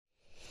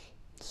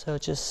So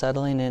just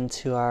settling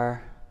into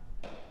our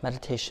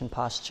meditation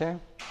posture.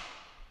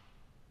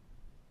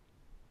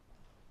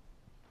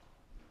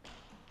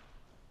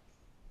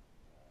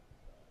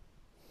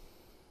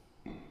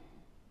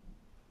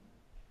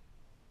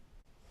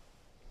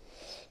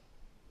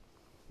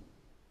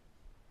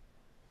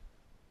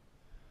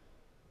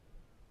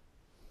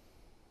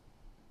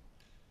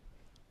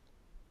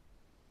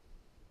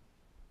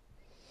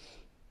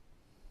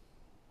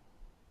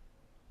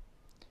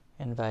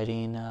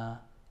 Inviting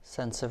a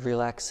sense of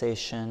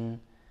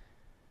relaxation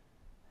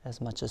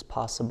as much as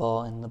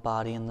possible in the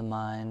body and the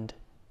mind.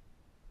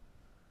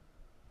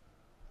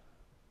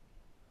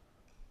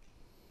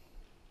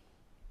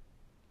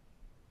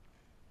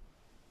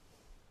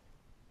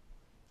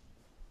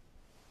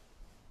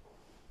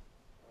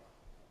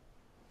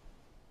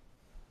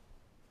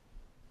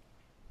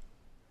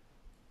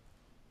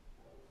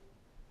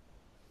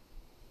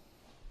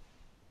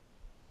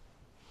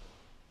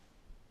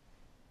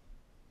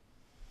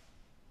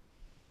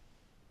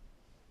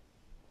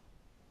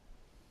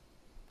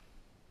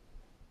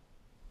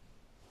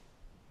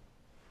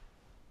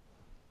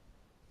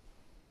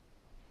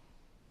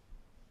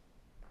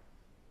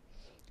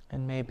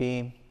 And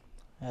maybe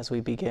as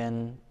we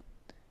begin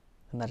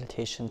the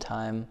meditation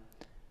time,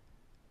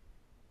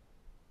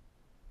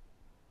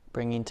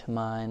 bringing to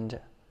mind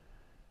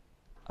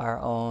our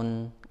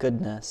own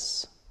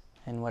goodness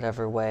in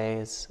whatever way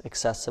is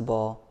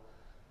accessible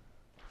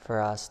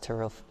for us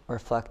to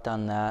reflect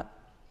on that.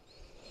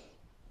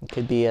 It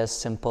could be as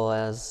simple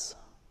as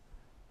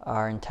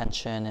our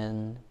intention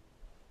in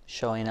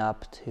showing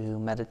up to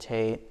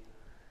meditate,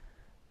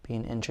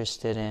 being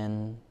interested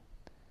in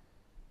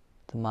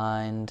the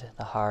mind,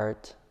 the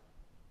heart.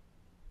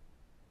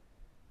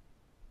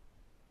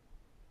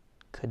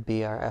 Could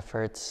be our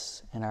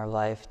efforts in our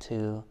life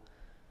to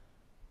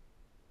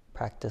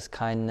practice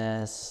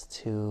kindness,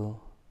 to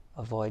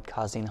avoid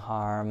causing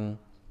harm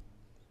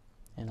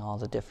in all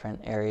the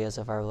different areas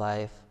of our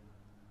life.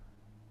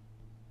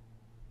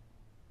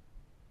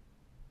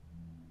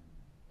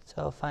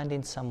 So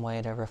finding some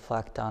way to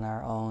reflect on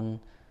our own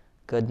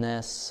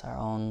goodness, our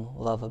own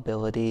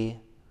lovability,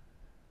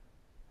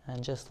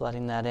 and just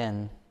letting that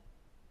in.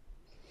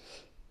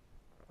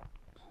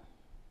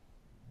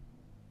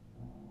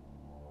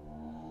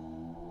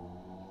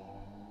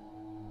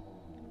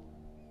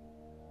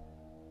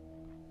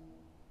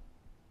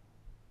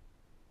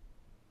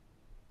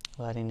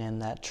 Letting in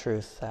that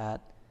truth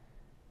that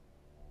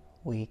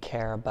we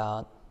care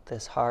about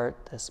this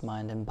heart, this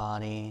mind and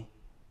body,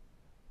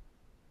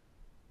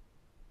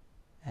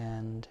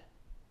 and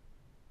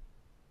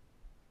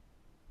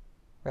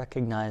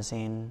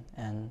recognizing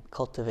and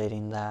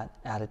cultivating that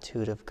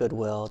attitude of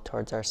goodwill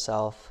towards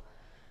ourselves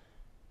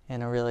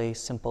in a really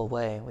simple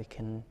way. We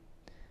can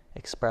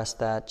express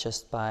that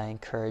just by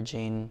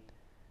encouraging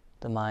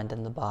the mind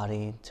and the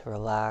body to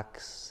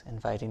relax,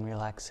 inviting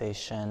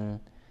relaxation,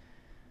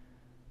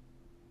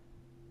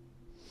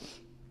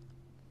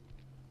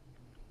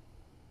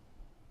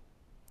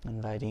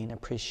 inviting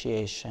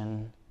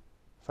appreciation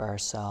for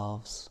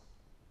ourselves.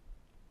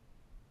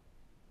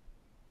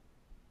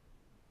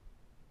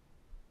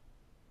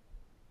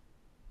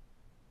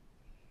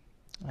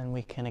 And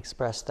we can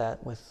express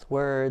that with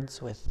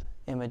words, with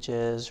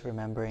images,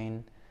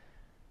 remembering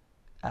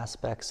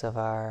aspects of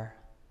our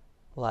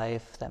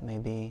life that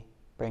maybe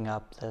bring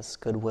up this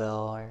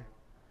goodwill or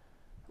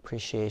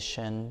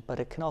appreciation. But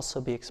it can also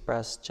be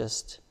expressed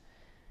just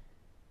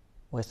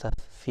with a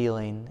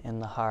feeling in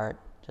the heart,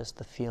 just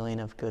the feeling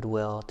of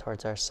goodwill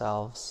towards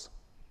ourselves.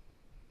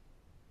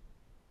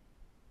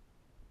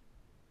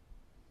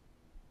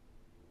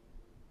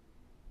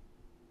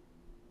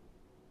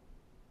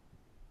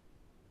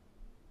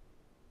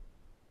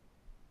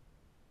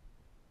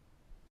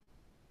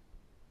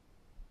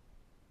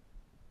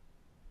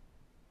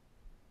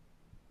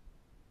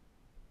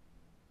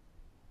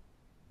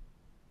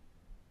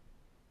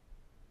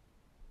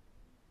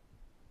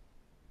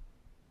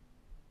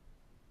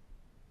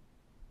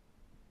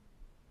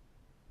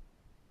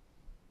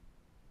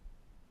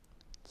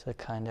 It's a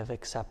kind of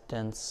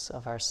acceptance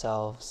of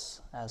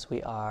ourselves as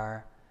we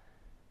are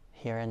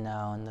here and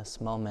now in this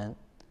moment.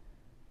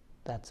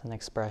 That's an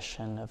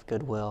expression of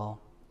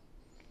goodwill,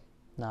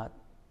 not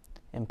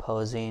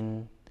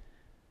imposing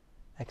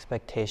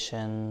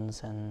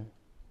expectations and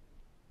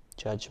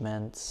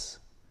judgments,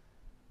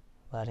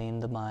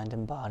 letting the mind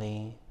and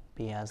body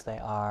be as they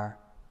are.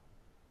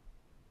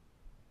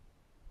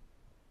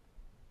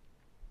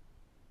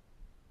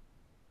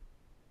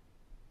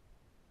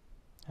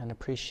 And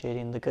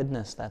appreciating the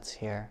goodness that's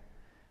here,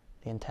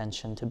 the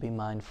intention to be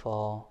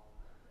mindful,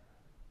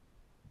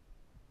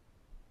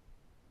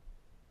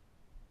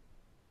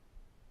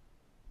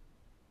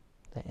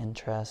 the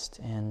interest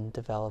in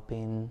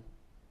developing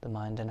the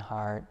mind and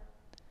heart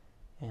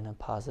in a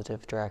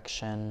positive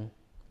direction.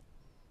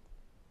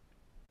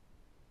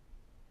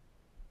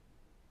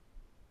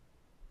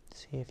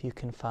 See if you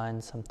can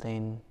find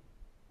something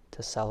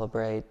to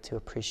celebrate, to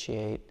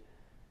appreciate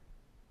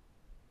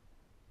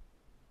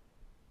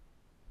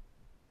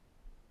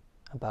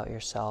about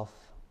yourself.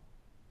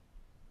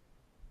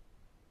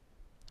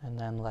 And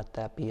then let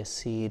that be a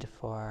seed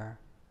for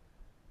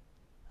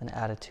an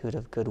attitude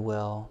of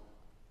goodwill.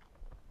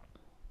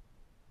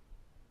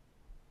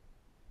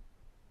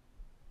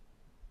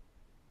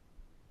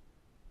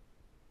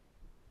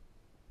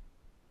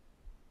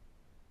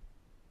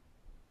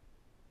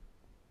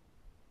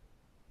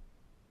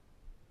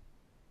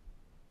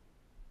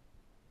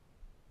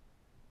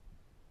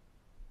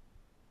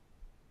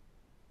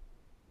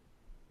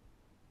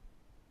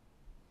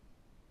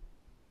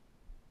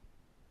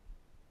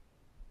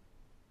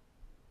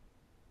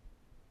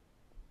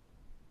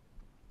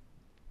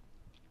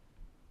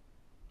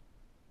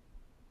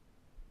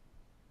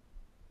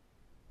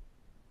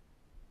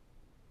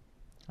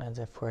 As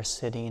if we're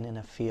sitting in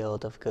a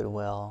field of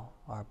goodwill,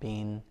 or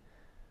being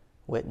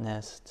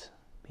witnessed,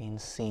 being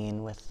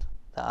seen with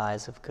the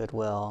eyes of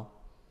goodwill.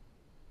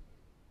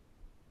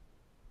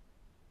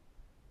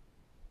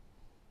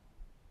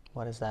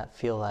 What does that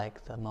feel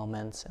like, the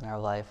moments in our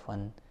life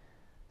when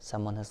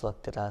someone has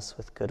looked at us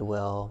with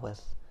goodwill,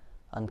 with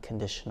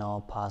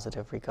unconditional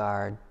positive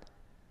regard?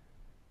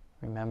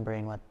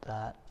 Remembering what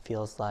that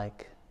feels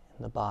like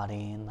in the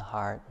body, in the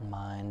heart and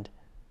mind,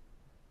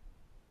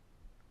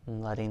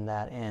 and letting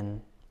that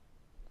in.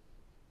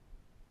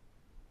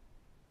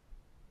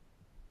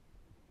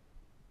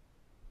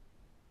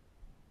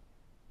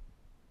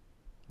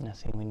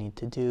 Nothing we need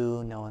to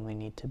do, no one we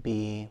need to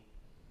be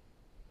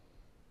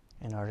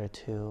in order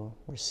to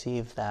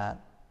receive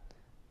that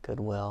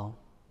goodwill,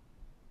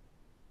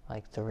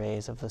 like the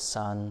rays of the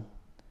sun,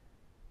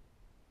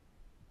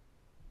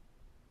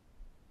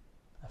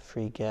 a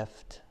free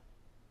gift.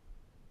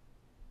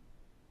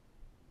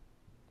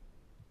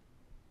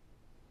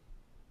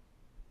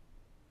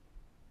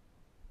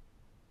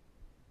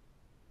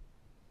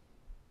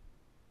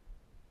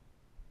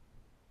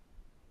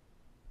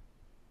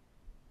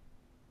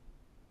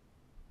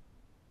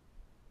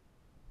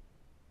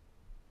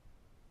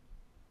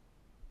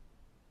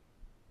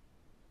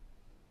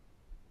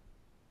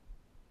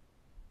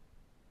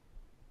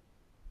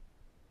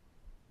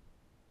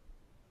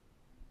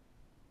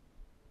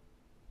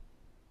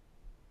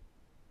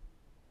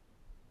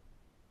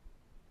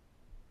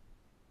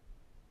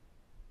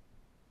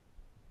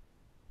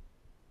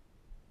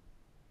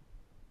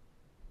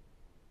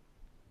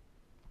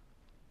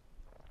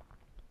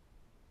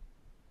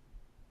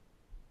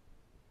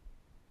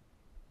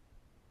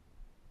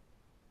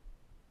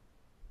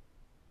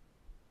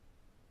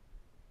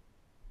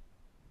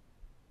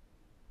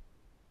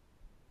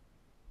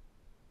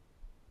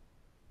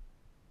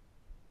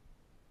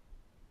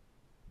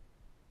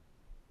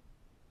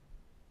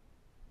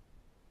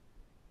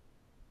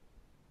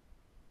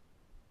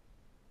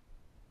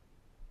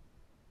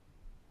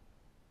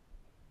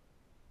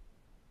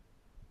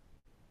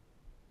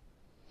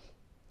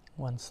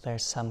 Once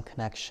there's some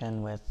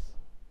connection with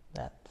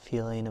that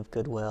feeling of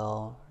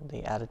goodwill,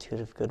 the attitude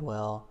of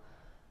goodwill,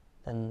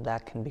 then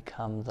that can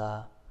become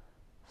the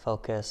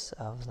focus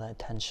of the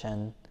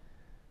attention.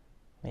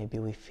 Maybe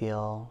we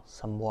feel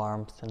some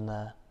warmth in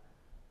the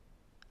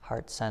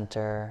heart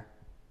center,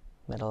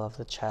 middle of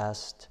the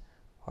chest,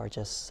 or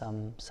just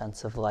some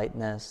sense of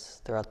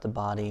lightness throughout the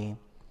body.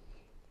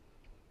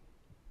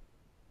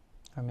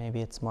 Or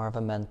maybe it's more of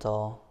a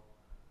mental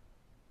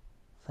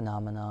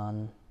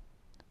phenomenon,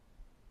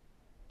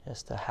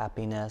 just a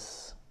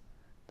happiness,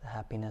 the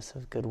happiness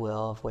of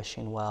goodwill, of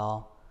wishing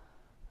well,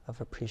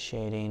 of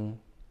appreciating.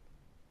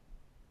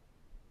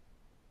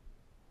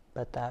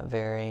 But that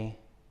very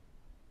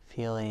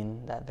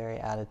feeling, that very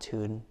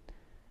attitude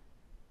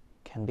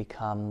can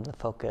become the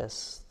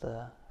focus,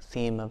 the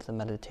theme of the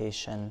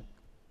meditation,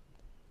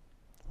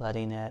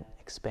 letting it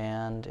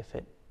expand if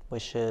it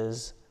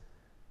wishes,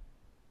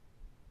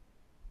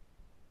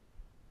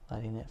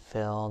 letting it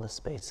fill the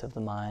space of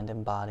the mind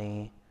and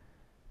body,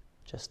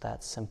 just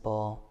that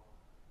simple,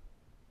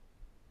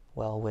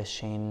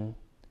 well-wishing,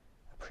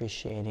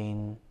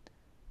 appreciating,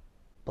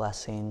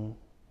 blessing,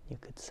 you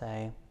could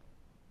say,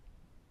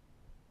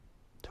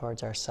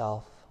 towards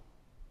ourself.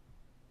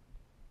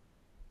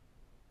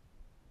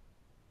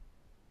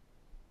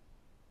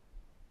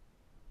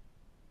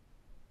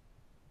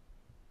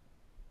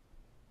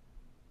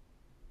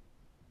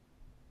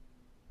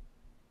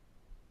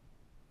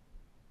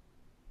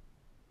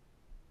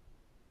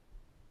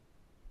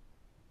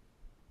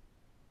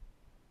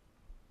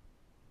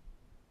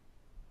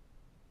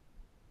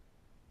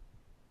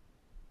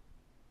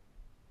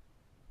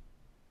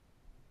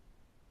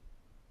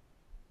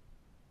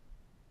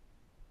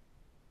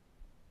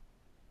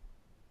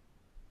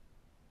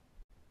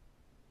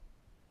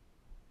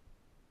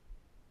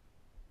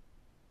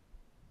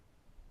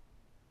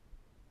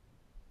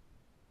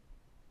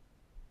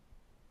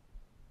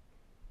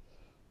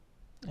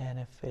 And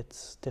if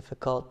it's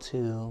difficult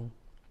to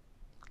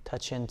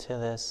touch into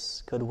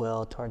this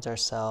goodwill towards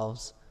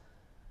ourselves,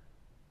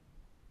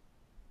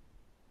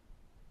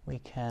 we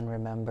can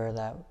remember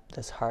that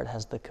this heart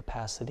has the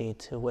capacity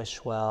to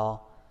wish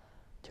well,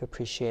 to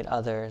appreciate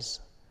others.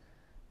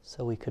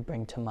 So we could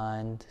bring to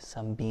mind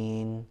some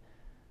being,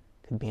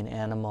 could be an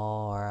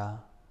animal or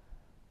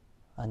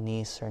a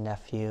niece or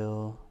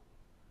nephew,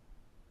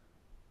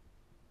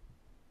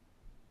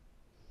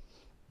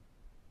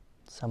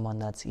 someone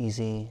that's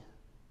easy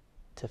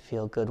to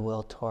feel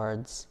goodwill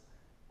towards,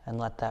 and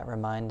let that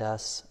remind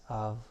us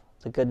of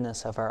the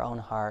goodness of our own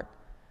heart,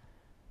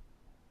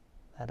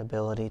 that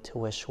ability to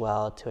wish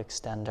well, to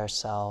extend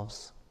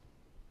ourselves.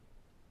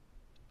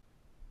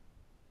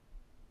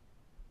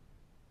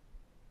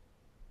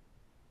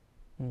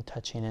 And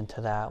touching into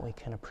that, we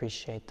can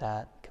appreciate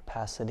that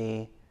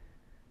capacity.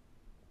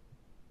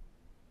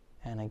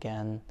 And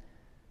again,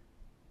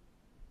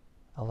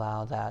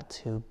 allow that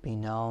to be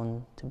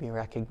known, to be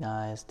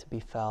recognized, to be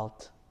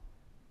felt,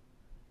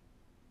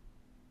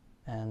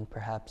 and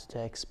perhaps to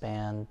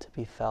expand, to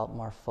be felt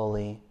more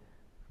fully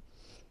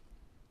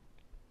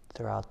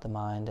throughout the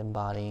mind and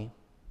body.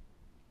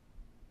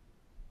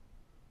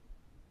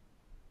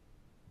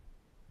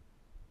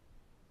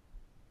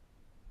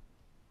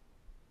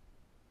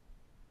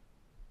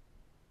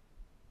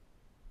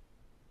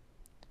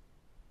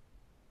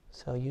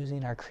 So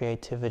using our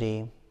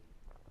creativity,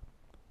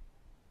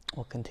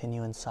 we'll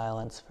continue in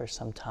silence for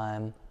some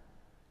time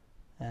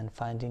and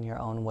finding your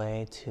own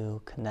way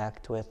to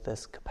connect with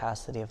this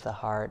capacity of the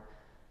heart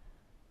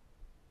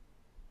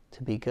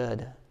to be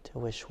good, to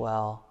wish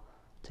well,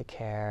 to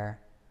care,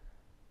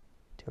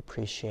 to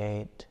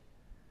appreciate,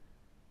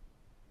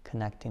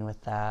 connecting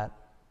with that,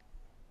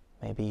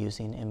 maybe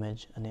using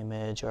an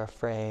image or a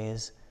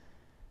phrase,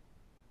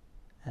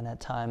 and at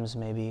times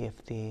maybe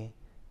if the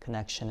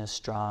connection is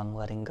strong,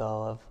 letting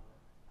go of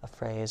a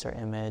phrase or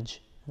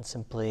image and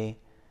simply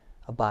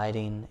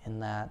abiding in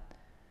that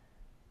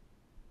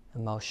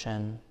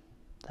emotion,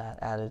 that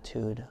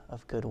attitude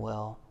of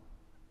goodwill,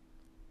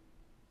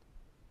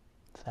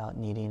 without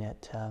needing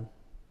it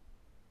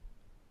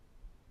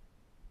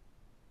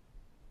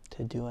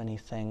to do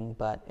anything.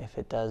 But if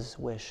it does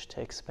wish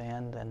to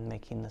expand, then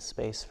making the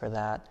space for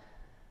that,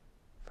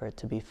 for it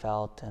to be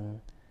felt and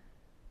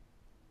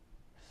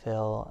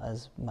fill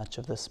as much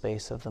of the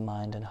space of the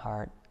mind and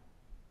heart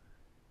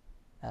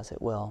as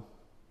it will.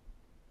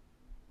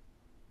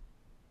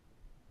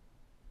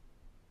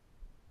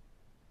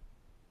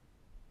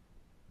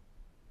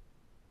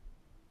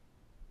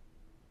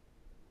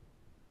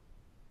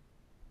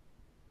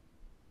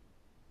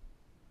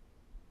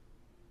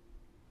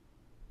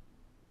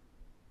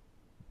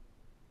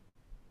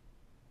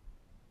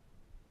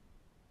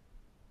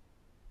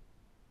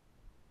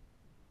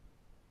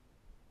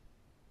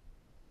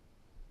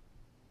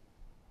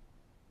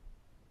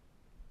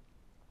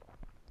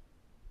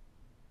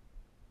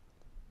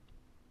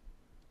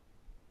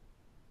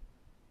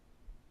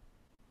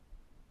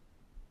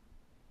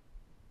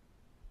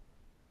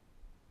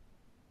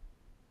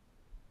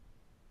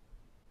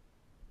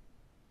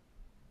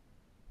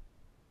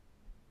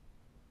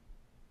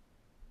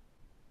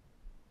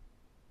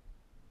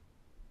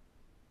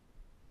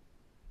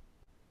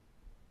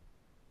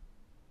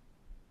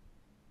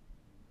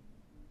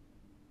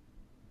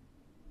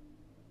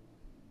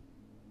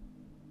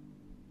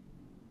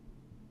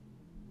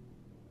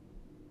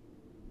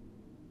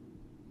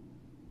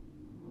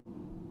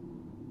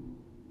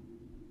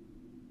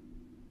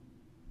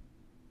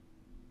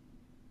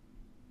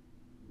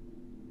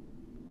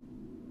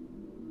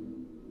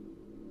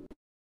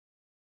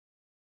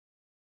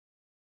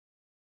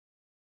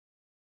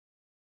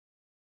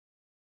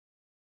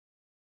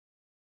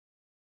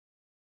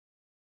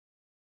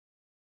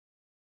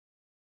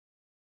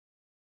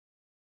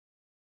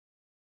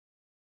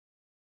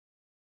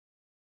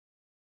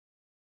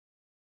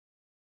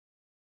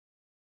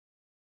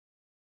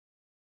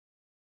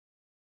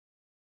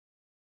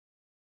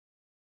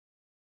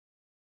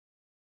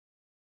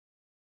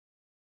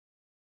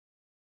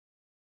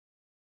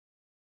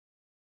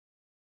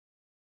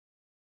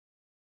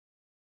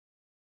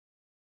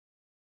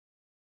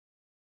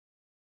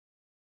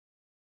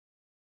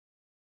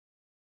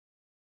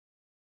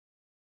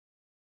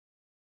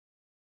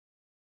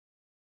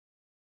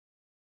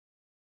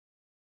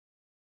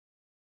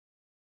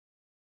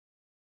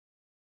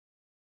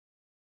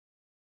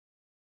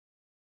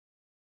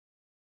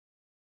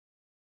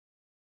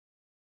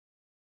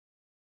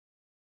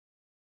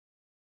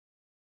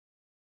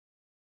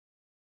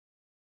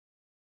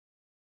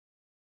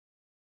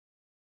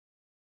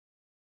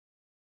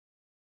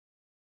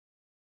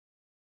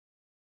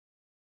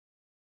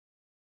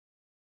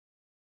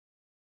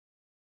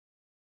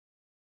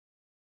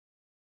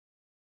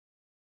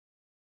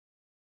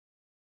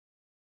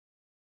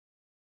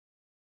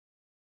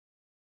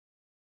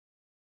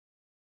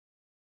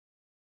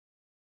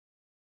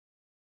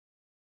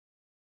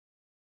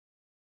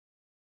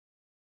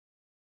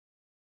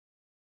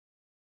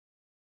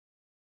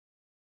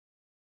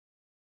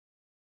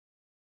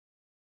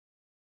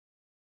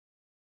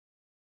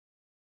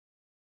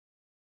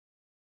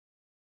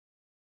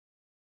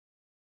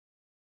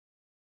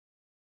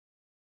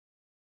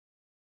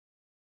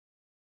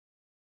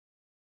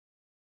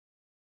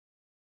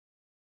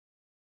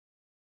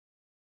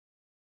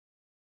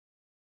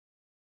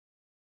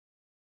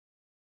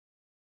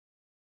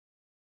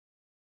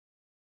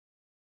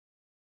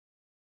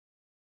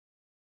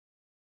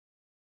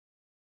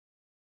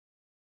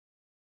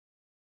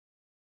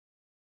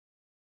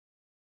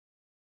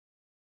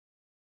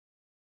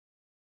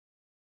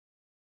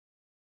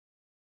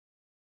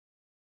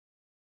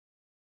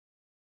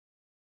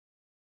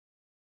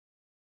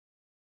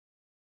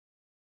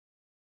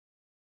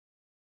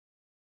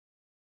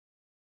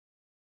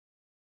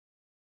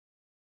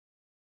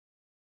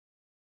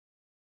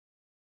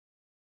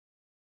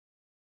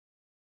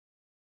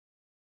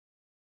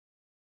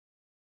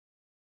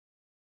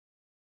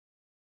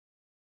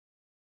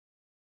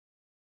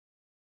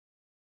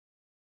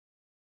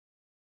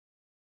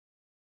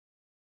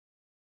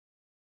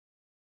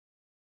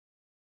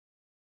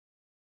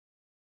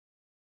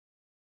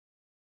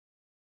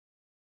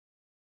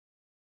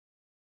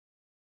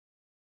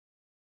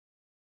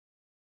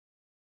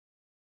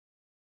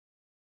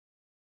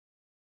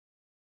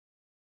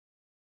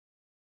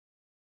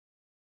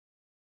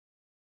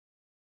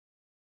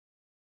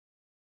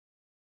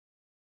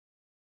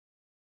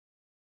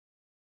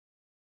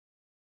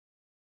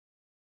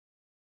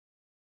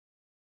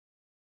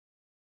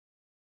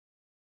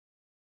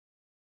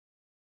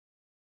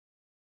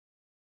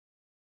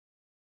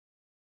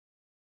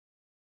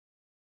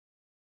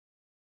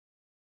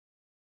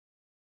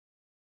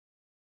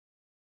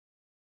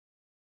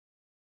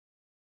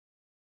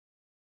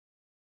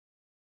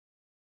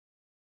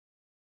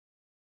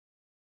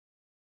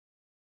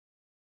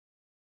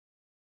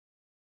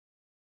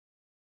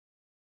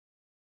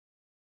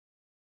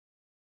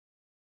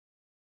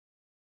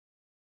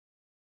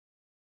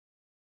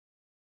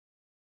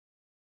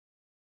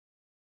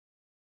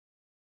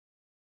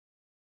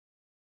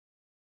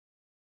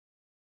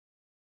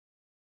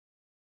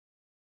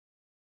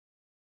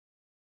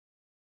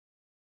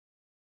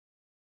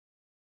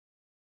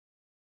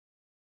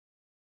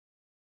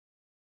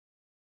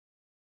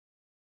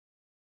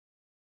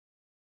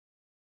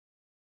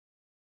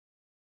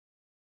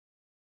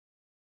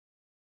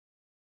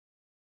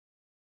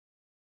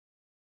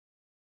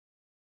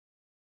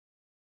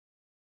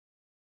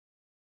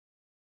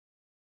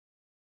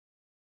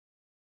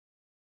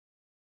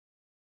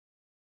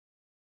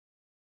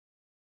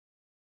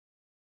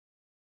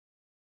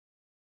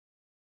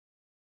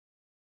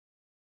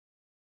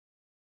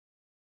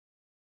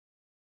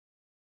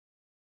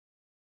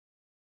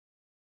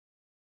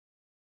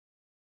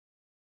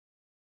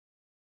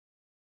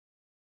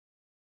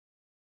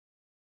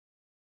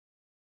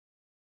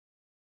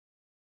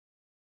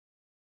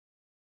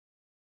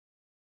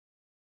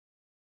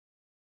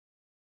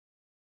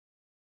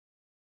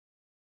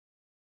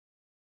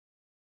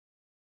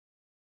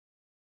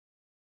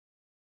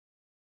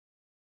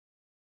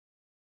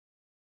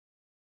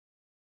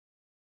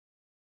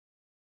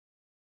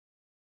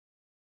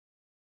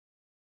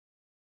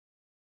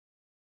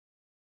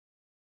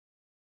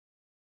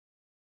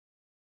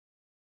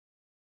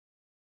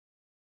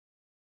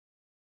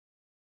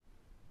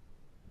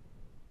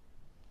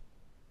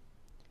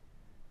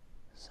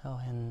 So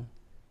in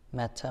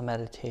metta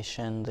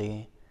meditation,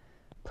 the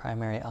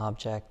primary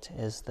object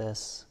is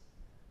this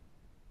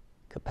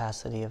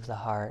capacity of the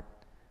heart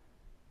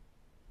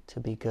to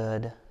be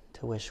good,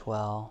 to wish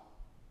well,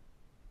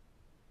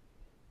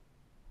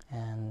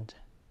 and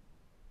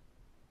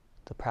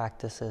the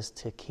practice is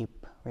to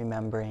keep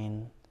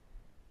remembering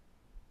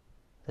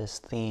this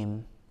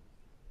theme,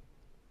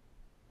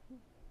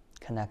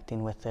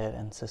 connecting with it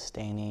and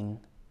sustaining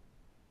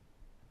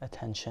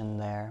attention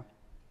there.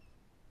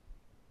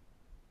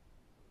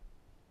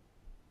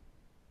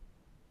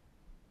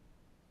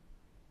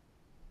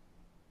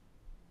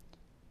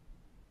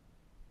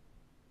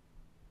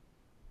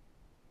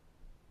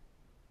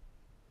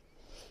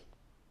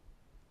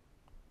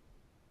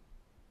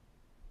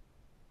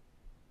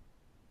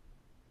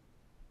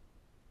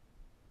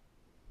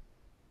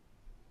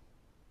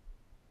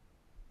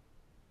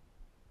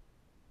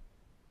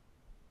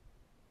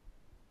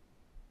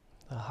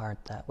 The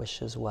heart that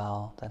wishes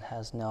well, that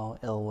has no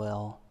ill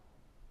will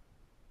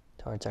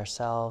towards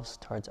ourselves,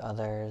 towards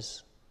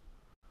others.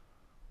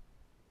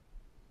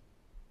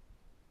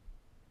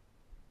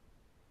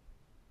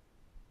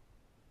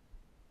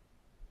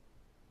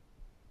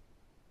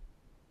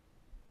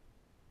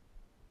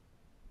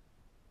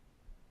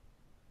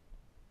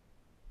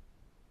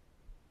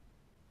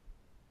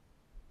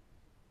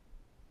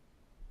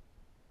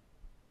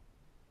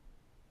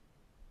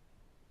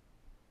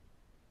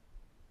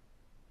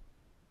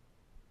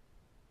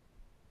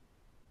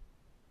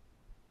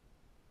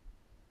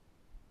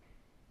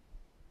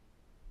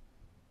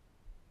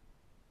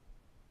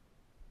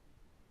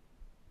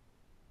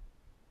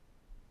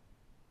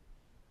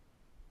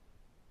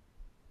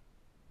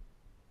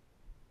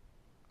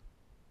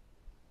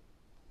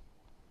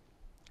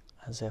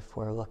 As if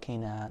we're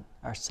looking at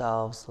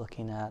ourselves,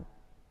 looking at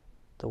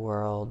the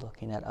world,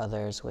 looking at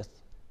others with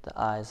the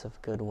eyes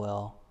of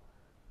goodwill,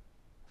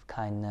 of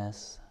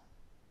kindness.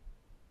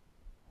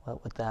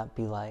 What would that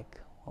be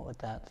like? What would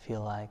that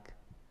feel like?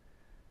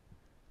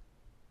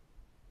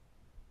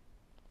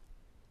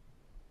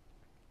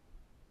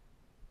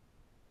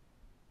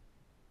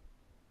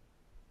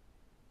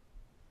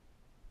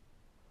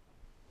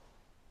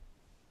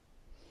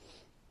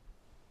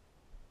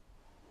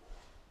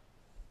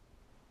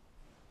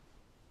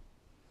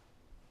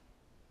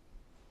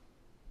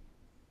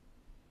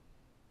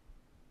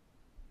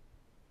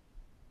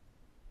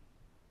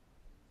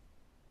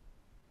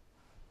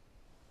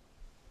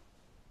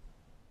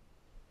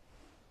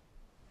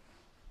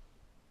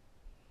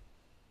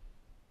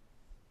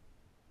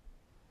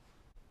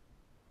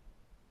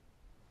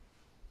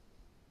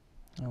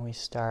 And we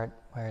start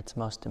where it's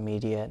most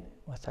immediate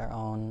with our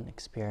own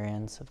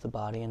experience of the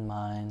body and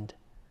mind,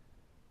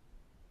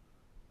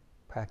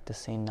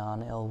 practicing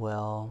non-ill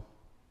will,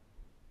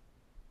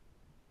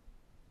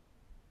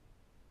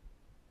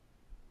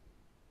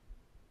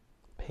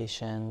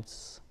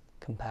 patience,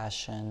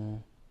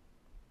 compassion,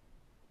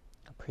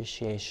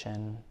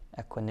 appreciation,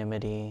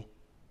 equanimity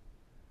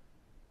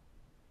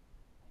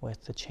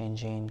with the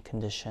changing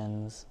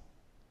conditions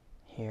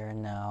here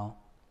and now.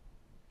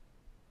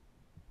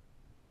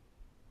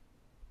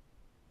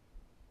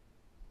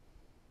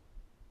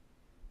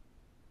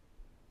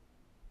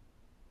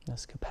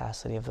 This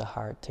capacity of the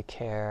heart to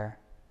care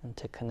and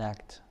to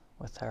connect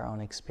with our own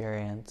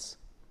experience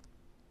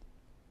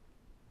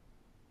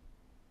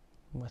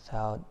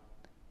without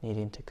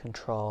needing to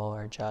control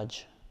or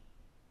judge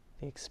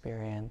the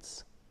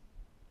experience.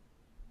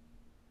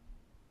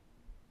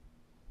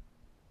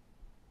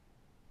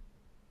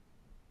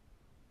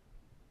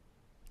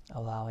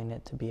 Allowing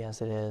it to be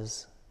as it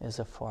is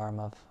a form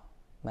of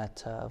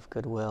metta, of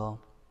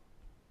goodwill.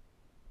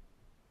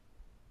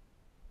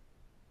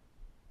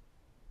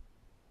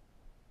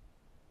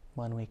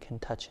 When we can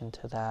touch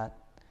into that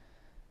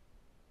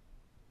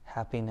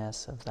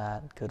happiness of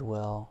that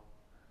goodwill,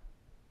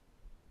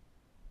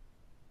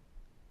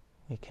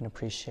 we can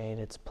appreciate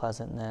its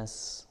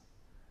pleasantness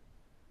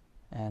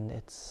and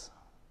its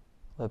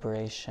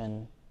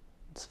liberation,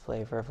 its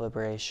flavor of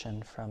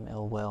liberation from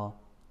ill will.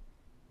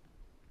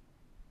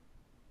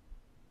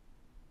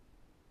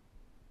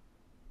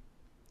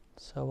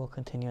 So we'll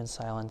continue in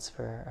silence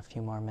for a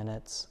few more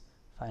minutes,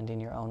 finding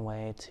your own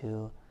way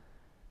to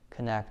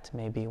connect,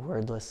 maybe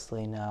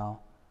wordlessly now,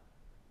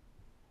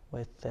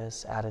 with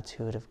this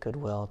attitude of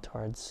goodwill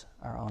towards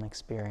our own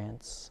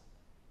experience.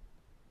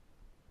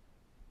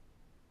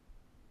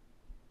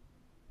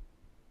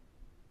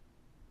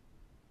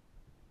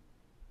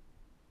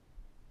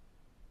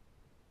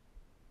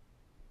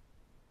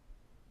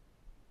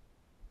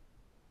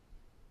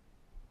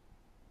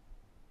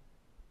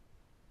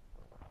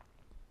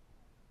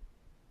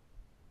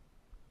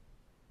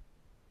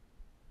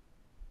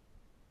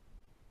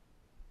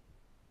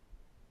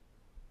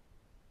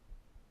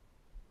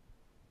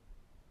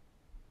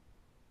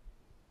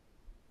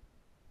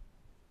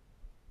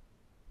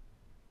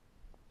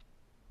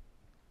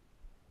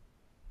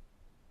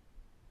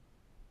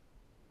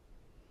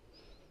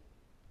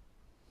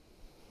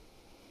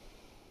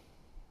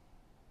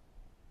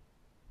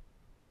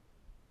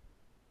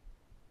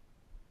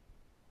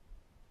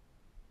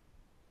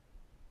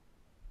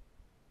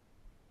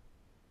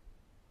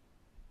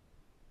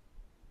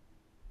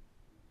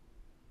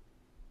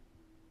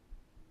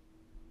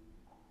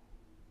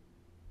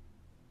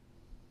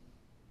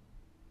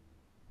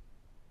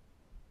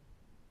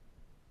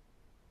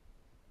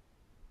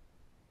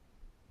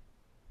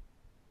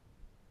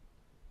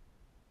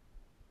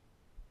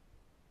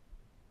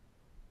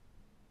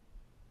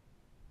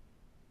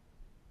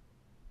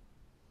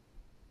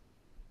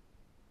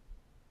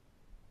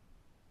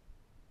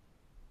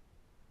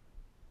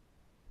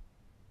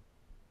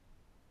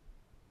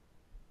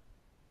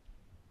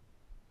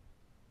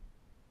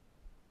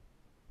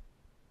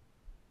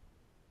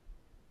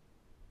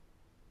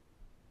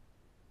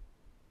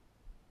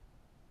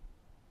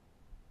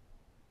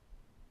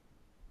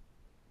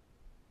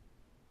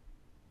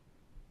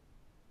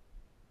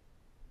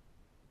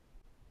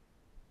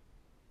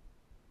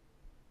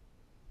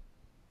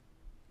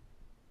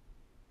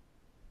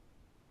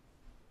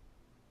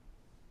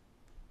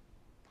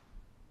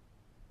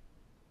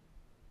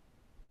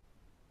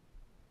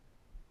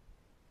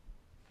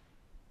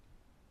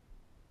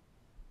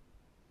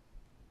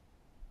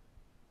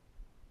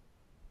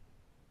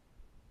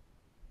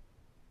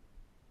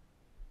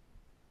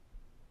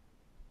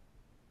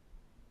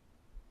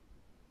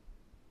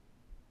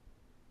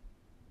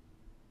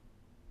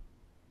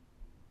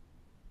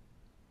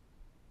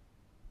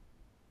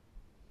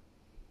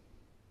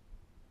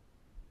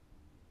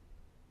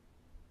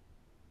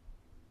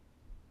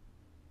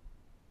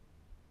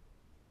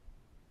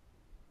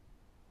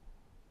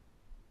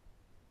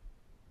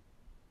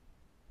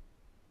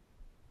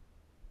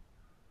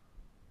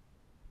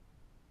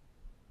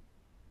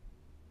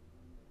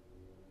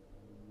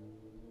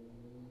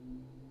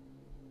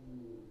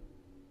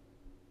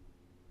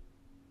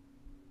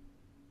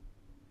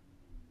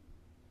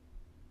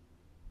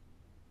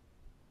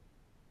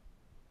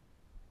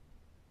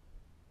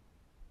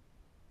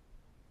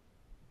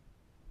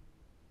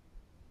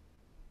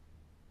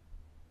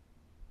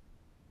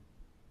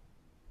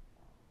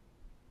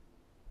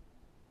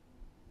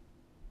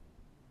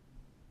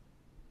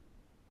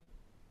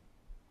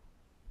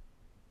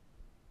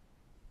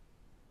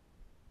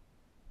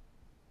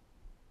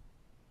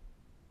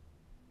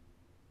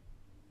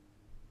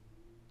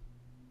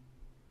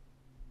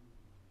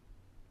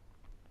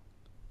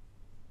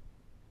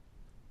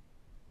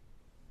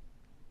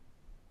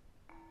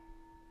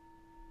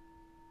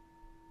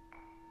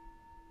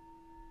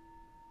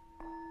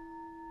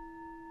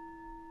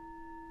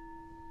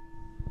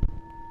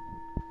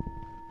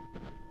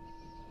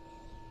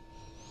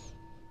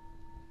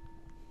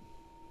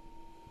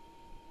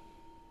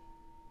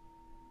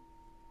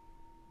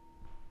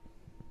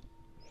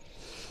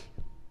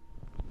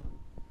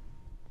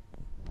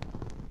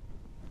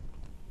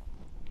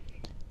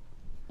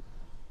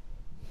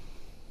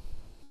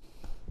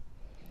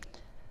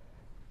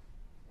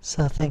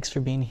 So thanks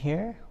for being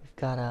here. We've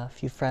got a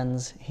few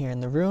friends here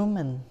in the room,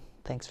 and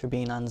thanks for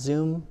being on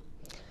Zoom.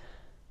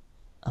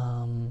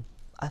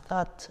 I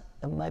thought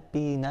it might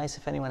be nice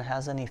if anyone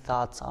has any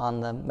thoughts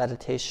on the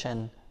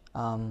meditation,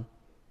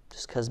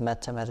 just because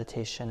metta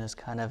meditation is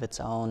kind of its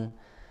own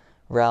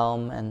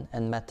realm,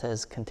 and metta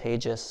is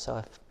contagious. So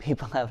if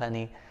people have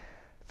any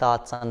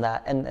thoughts on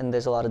that, and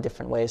there's a lot of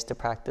different ways to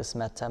practice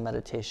metta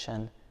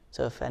meditation.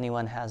 So if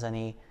anyone has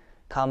any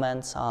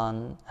comments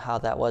on how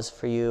that was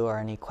for you, or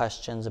any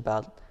questions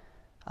about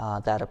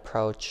that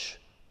approach,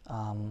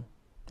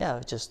 I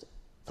just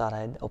thought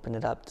I'd open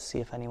it up to see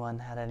if anyone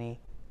had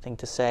anything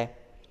to say.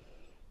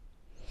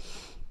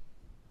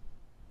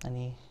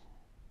 Any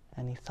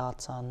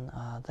thoughts on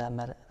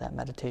that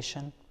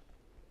meditation?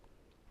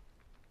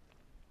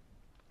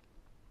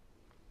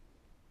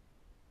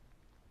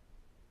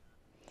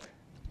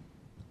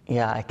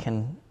 Yeah, I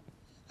can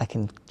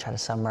try to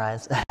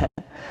summarize.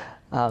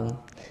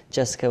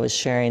 Jessica was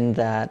sharing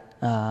that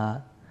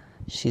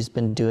she's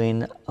been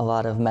doing a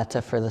lot of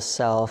metta for the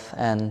self,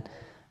 and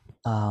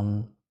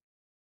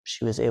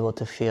she was able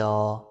to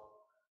feel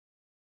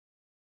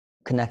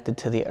connected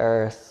to the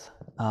earth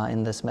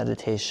in this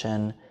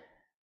meditation,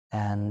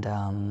 and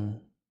and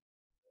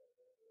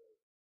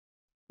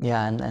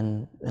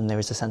there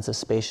was a sense of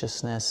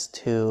spaciousness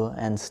too,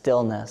 and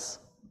stillness.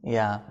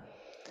 Yeah.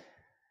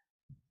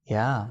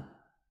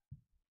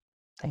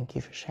 Thank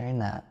you for sharing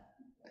that.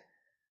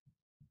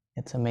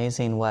 It's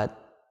amazing what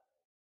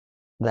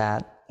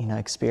that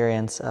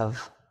experience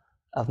of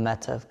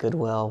metta, of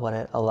goodwill, what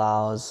it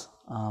allows.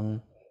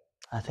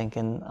 I think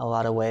in a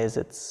lot of ways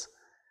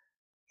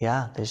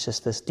there's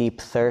just this deep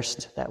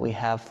thirst that we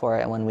have for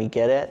it, and when we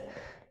get it,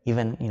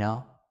 even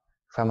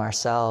from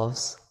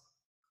ourselves,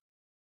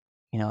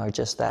 or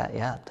just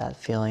that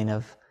feeling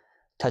of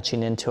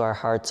touching into our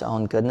heart's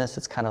own goodness,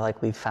 it's kind of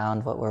like we've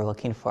found what we're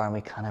looking for, and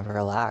we kind of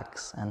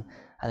relax. And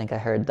I think I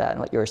heard that in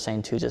what you were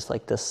saying too, just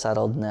like this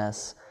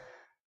settledness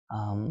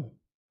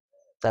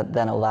that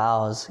then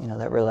allows,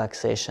 that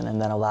relaxation,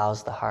 and then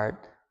allows the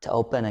heart to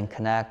open and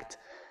connect.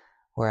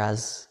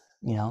 Whereas,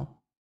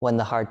 when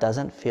the heart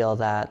doesn't feel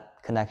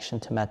that connection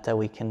to metta,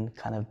 we can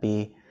kind of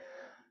be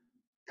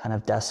kind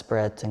of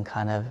desperate and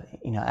kind of,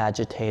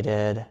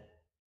 agitated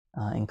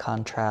in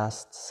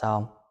contrast.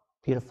 So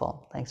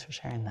beautiful. Thanks for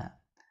sharing that.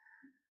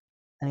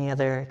 Any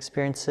other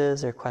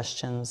experiences or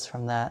questions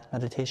from that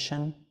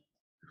meditation?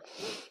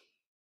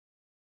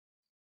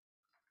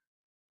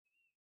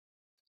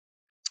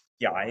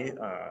 Yeah, I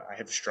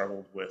have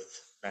struggled with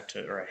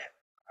metta, or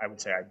I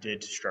would say I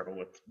did struggle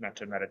with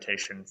metta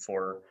meditation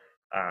for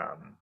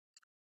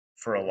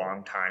a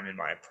long time in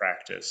my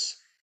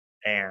practice,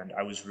 and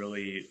I was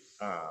really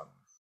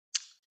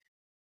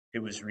it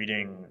was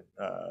reading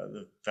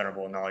the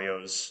Venerable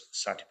Analayo's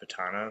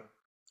Satipatthana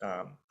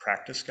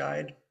practice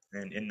guide,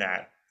 and in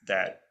that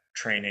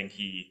training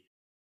he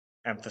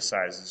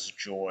emphasizes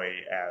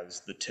joy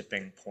as the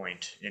tipping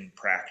point in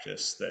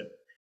practice, that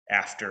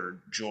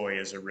after joy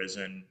has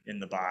arisen in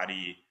the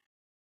body,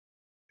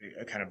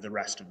 kind of the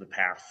rest of the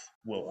path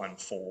will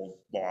unfold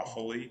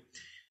lawfully.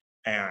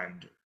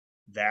 And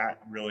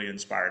that really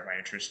inspired my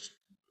interest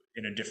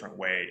in a different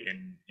way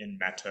in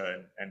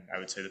metta, and I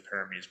would say the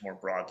paramis more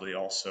broadly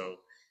also,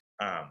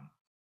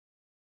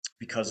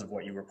 because of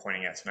what you were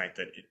pointing at tonight,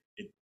 that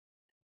it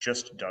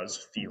just does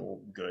feel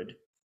good.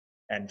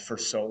 And for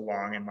so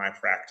long in my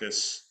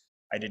practice,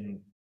 I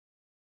didn't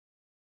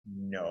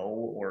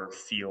know or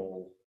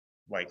feel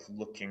like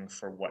looking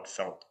for what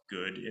felt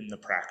good in the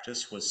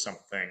practice was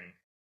something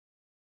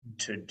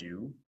to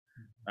do.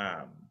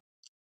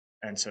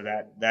 And so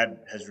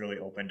that has really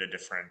opened a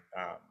different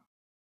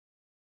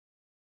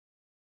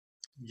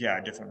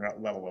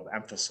different level of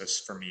emphasis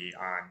for me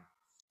on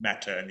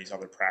metta and these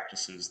other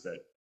practices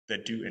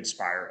that do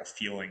inspire a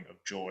feeling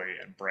of joy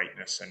and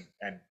brightness,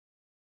 and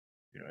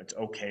it's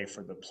okay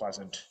for the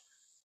pleasant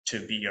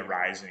to be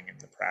arising in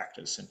the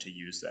practice, and to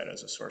use that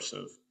as a source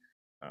of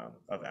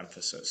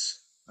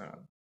emphasis.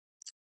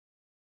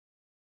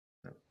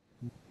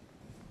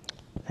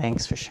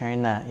 Thanks for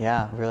sharing that.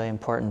 Yeah, really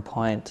important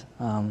point.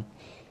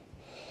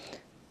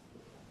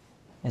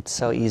 It's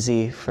so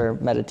easy for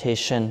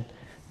meditation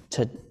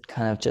to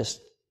kind of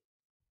just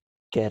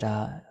get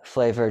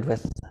flavored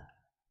with,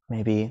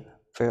 maybe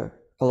for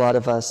a lot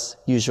of us,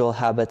 usual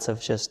habits of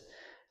just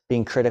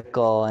being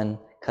critical, and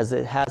because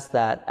it has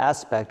that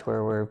aspect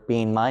where we're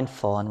being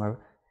mindful,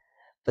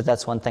 but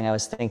that's one thing I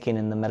was thinking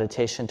in the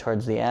meditation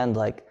towards the end,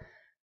 like,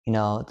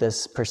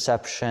 this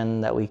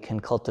perception that we can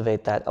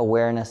cultivate, that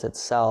awareness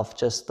itself,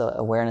 just the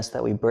awareness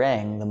that we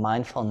bring, the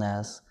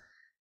mindfulness,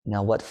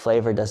 what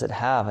flavor does it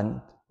have?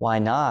 And why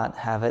not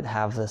have it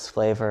have this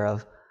flavor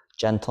of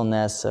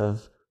gentleness,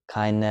 of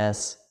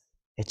kindness?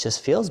 It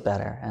just feels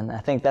better. And I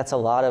think that's a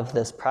lot of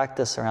this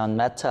practice around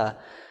metta,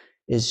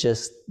 is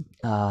just,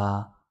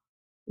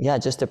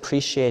 just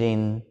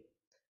appreciating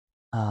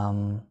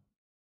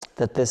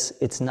that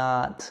it's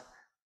not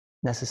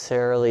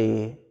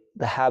necessarily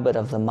the habit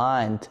of the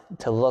mind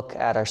to look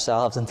at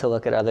ourselves and to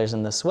look at others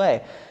in this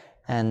way.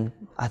 And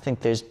I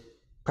think there's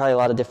probably a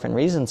lot of different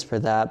reasons for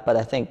that, but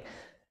I think,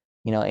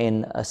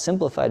 in a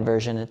simplified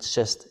version, it's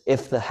just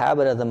if the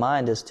habit of the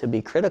mind is to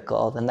be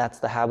critical, then that's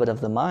the habit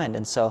of the mind.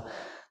 And so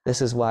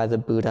this is why the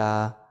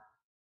Buddha,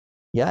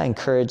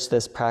 encouraged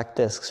this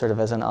practice sort of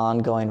as an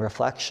ongoing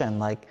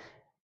reflection.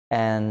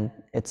 And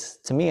it's,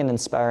 to me, an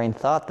inspiring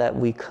thought that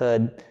we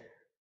could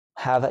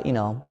have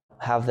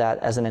that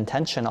as an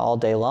intention all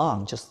day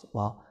long, just,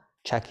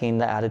 checking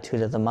the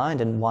attitude of the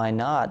mind. And why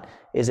not?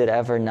 Is it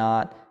ever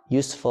not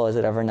useful? Is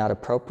it ever not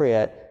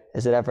appropriate?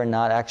 Is it ever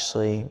not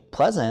actually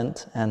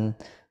pleasant and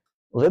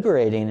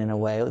liberating in a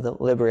way,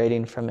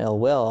 liberating from ill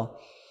will,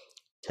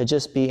 to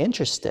just be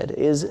interested?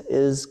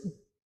 Is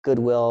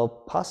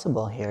goodwill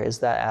possible here? Is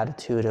that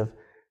attitude of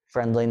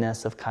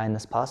friendliness, of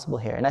kindness possible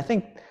here? And I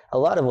think a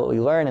lot of what we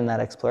learn in that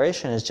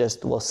exploration is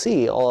just, we'll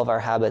see all of our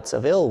habits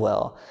of ill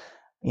will,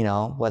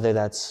 whether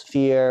that's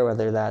fear,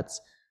 whether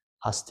that's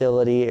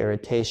hostility,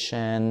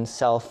 irritation,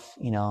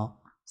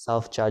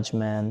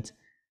 self-judgment.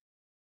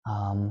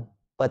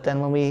 But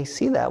then when we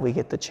see that, we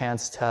get the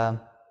chance to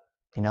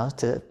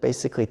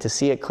basically to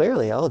see it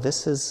clearly. Oh,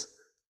 this is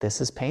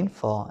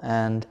painful,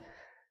 and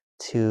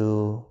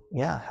to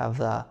have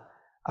the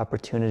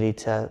opportunity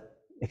to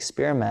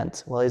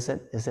experiment. Well, is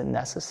it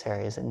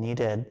necessary? Is it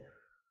needed?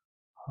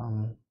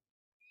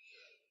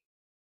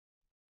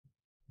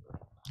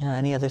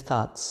 Any other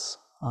thoughts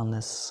on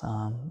this,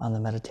 on the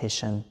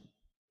meditation?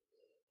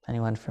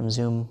 Anyone from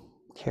Zoom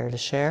care to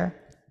share?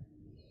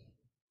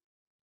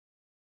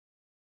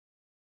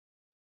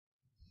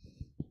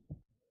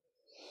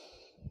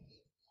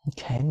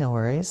 Okay, no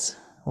worries.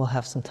 We'll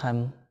have some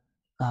time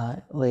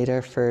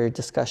later for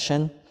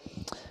discussion,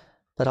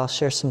 but I'll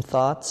share some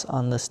thoughts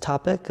on this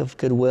topic of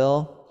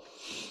goodwill.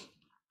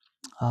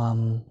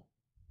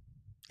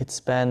 It's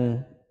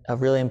been a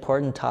really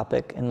important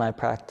topic in my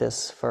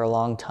practice for a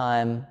long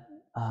time,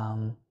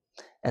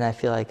 and I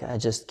feel like I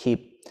just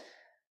keep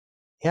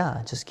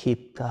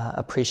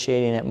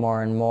appreciating it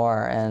more and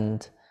more.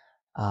 And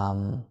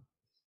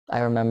I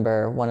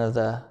remember one of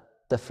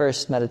the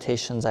first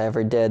meditations I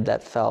ever did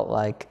that felt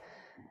like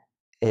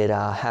it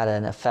had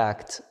an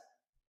effect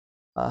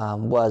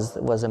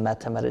was a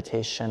metta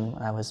meditation.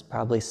 I was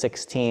probably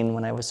 16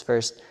 when I was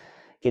first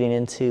getting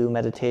into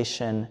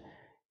meditation,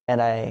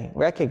 and I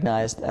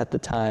recognized at the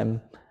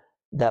time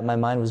that my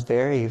mind was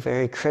very,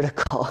 very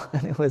critical,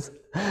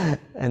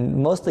 and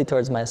mostly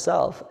towards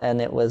myself, and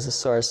it was a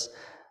source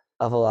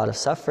of a lot of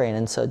suffering.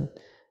 And so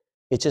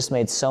it just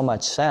made so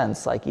much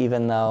sense,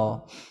 even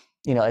though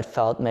it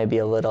felt maybe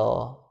a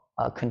little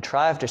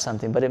contrived or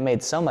something, but it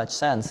made so much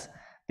sense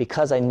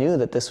because I knew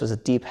that this was a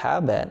deep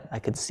habit. I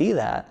could see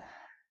that,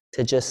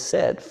 to just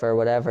sit for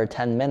whatever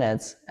 10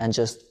 minutes and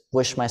just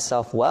wish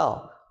myself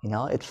well.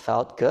 It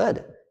felt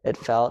good. It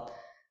felt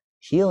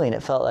healing.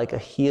 It felt like a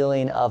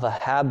healing of a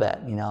habit,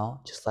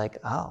 just like,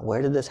 oh,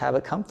 where did this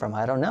habit come from?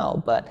 I don't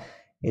know, but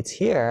it's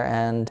here.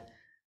 And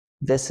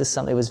this is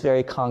something, it was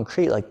very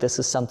concrete. This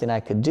is something I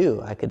could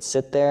do. I could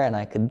sit there and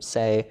I could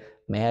say,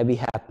 may I be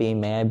happy,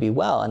 may I be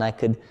well. And I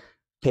could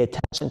pay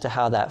attention to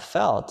how that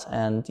felt,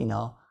 and,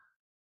 to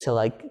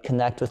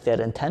connect with that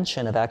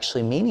intention of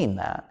actually meaning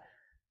that.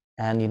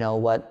 And,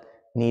 what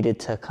needed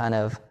to kind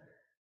of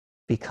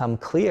become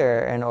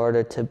clear in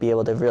order to be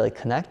able to really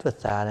connect with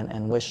that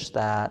and wish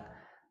that.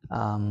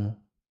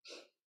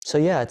 So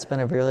it's been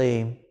a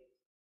really,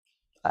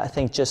 I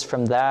think, just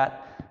from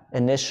that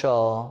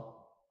initial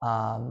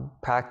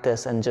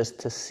practice, and just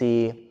to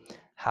see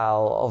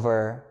how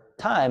over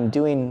time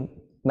doing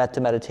metta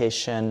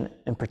meditation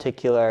in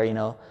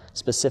particular,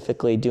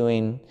 specifically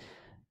doing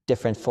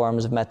different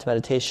forms of metta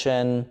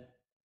meditation,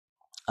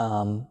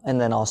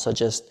 and then also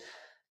just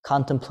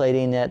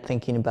contemplating it,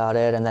 thinking about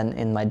it, and then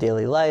in my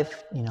daily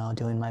life,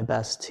 doing my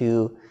best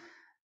to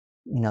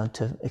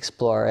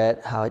explore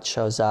it, how it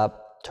shows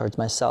up towards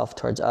myself,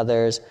 towards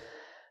others.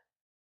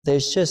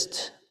 There's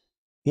just,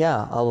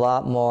 a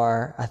lot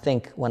more. I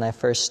think when I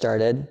first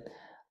started,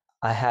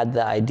 I had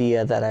the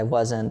idea that I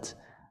wasn't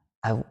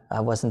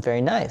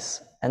very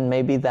nice. And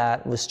maybe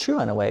that was true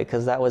in a way,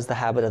 because that was the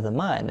habit of the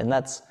mind. And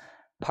that's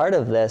part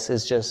of this,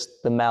 is just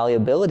the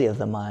malleability of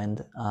the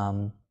mind.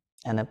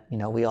 And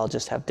we all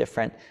just have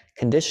different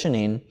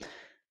conditioning.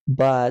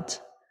 But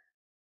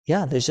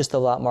there's just a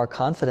lot more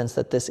confidence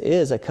that this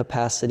is a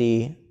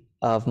capacity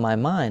of my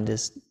mind,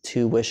 is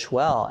to wish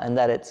well. And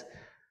that it's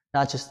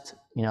not just,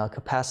 a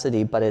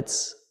capacity, but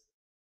it's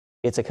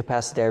a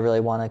capacity I really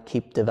want to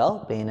keep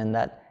developing, and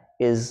that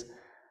has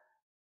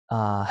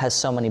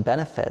so many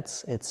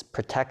benefits. It's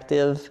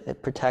protective.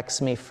 It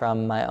protects me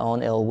from my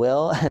own ill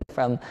will and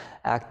from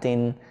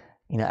acting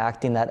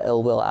that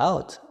ill will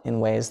out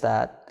in ways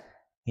that,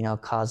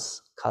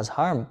 cause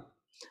harm.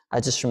 I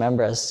just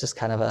remember, as just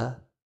kind of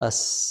a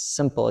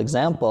simple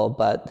example,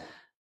 but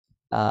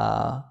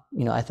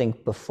I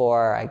think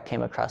before I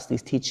came across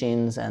these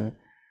teachings and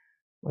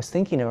was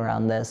thinking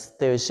around this,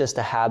 there's just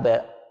a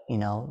habit,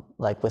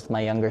 with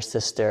my younger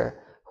sister,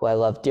 who I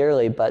love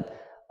dearly, but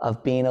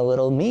of being a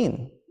little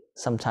mean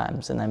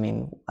sometimes. And I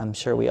mean, I'm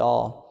sure we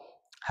all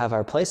have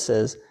our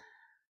places,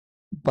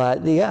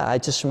 But yeah, I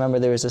just remember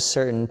there was a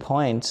certain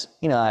point,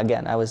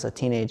 again, I was a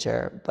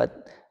teenager,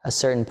 but a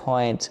certain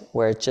point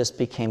where it just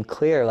became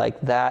clear,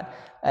 like, that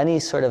any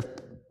sort of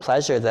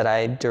pleasure that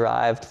I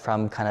derived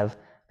from kind of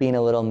being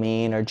a little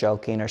mean or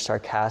joking or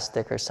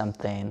sarcastic or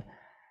something,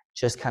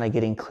 just kind of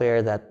getting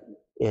clear that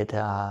it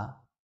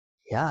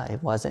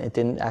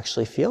didn't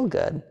actually feel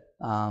good.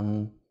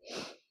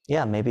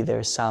 Maybe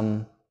there's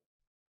some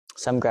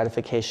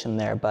gratification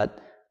there, but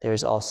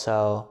there's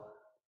also,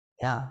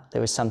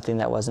 there was something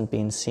that wasn't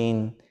being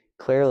seen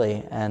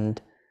clearly.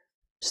 And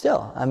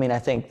still, I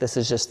think this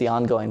is just the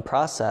ongoing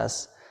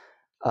process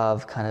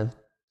of kind of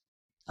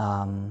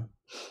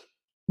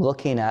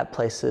looking at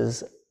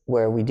places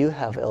where we do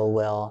have ill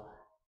will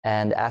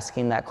and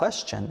asking that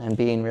question and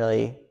being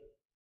really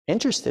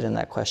interested in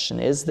that question.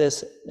 Is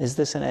this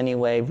in any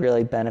way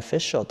really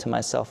beneficial to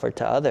myself or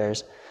to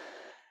others?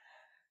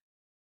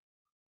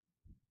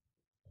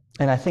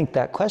 And I think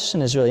that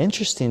question is really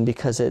interesting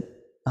because it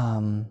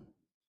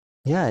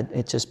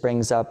just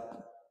brings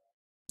up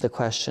the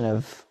question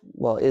of,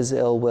 well, is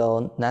ill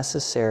will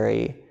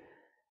necessary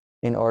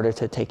in order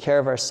to take care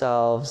of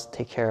ourselves,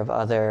 take care of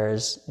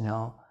others,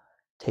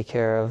 take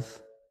care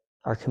of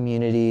our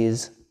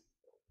communities?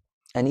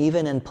 And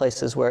even in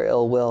places where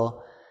ill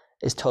will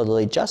is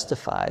totally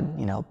justified,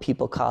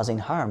 people causing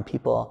harm,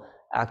 people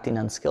acting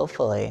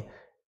unskillfully,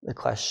 the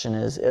question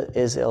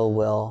is ill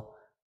will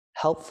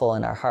helpful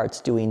in our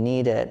hearts? Do we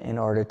need it in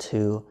order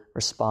to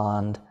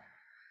respond?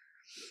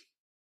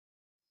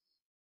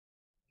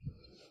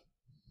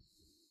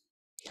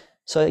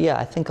 So yeah,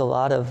 I think a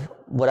lot of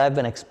what I've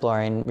been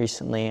exploring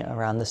recently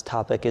around this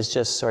topic is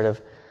just sort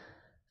of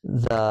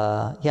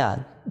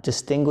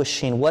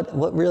distinguishing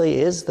what really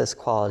is this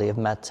quality of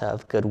metta,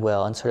 of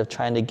goodwill, and sort of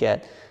trying to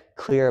get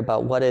clear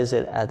about what is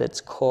it at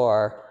its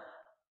core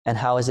and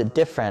how is it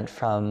different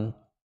from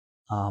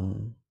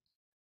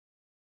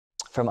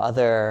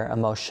other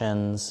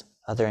emotions,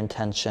 other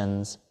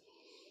intentions.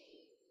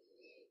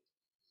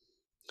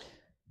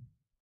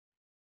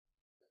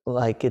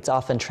 Like, it's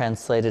often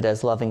translated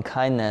as loving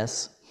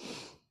kindness,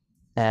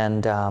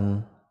 and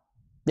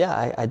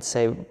I'd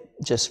say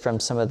just from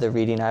some of the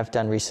reading I've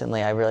done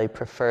recently, I really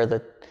prefer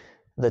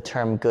the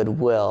term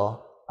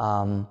goodwill.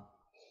 And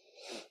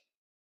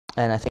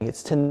I think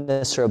it's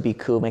Thanissaro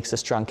Bhikkhu makes a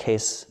strong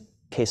case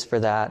for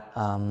that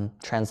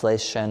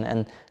translation.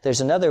 And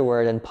there's another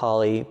word in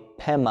Pali,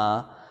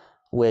 pema,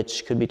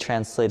 which could be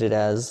translated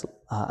as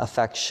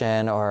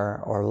affection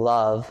or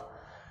love.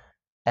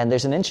 And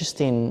there's an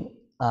interesting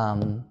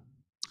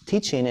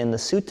teaching in the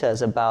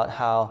suttas about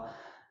how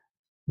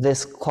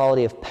this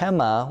quality of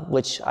pema,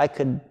 which I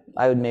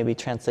would maybe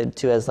translate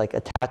to as like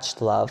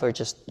attached love or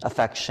just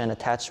affection,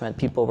 attachment,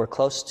 people we're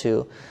close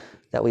to,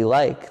 that we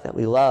like, that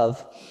we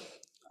love,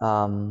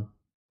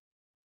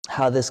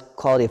 how this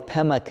quality of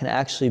pema can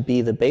actually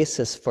be the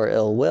basis for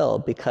ill will,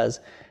 because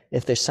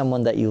if there's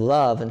someone that you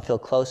love and feel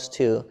close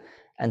to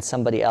and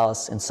somebody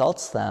else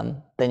insults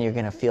them, then you're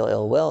going to feel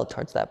ill will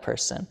towards that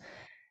person.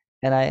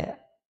 And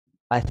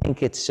I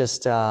think it's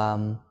just,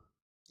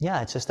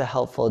 it's just a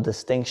helpful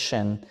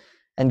distinction.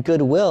 And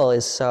goodwill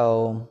is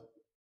so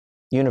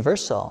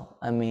universal.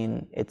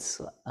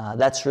 It's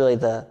that's really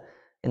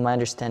in my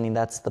understanding,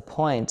 that's the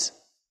point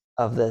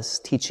of this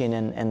teaching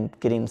and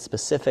getting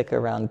specific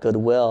around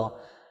goodwill,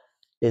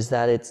 is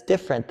that it's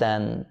different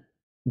than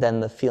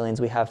the feelings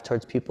we have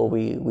towards people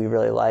we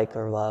really like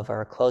or love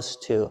or are close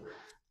to.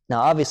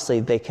 Now,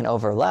 obviously, they can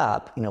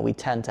overlap. We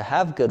tend to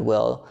have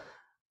goodwill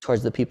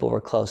towards the people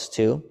we're close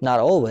to, not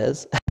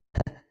always,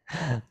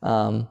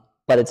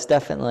 but it's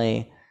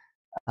definitely,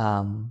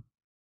 I've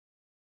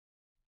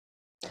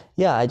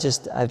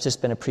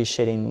just been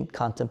appreciating,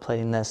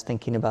 contemplating this,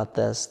 thinking about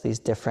this, these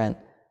different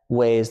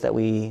ways that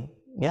we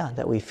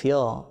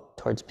feel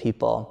towards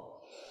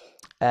people,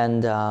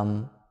 and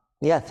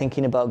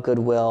thinking about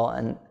goodwill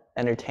and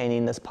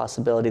entertaining this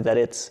possibility that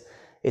it's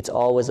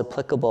always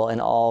applicable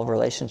in all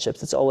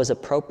relationships. It's always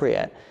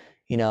appropriate.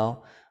 I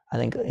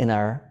think in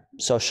our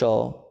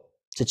social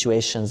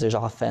situations, there's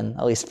often,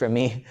 at least for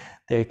me,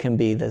 there can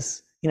be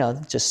this,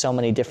 just so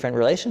many different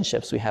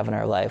relationships we have in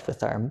our life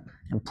with our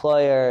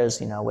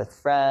employers, with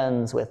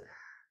friends, with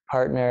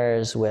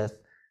partners, with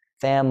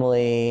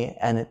family,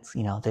 and it's,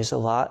 there's a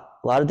lot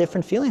of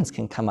different feelings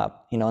can come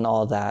up, and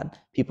all of that.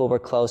 People we're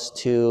close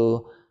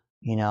to,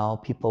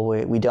 people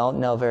we don't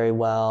know very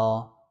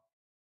well.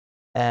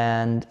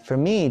 And for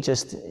me,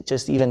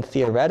 just even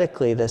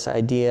theoretically, this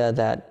idea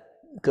that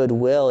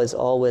goodwill is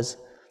always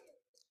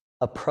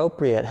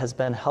appropriate has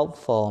been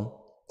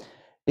helpful,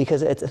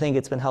 because I think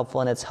it's been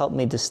helpful, and it's helped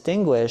me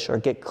distinguish or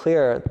get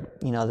clear,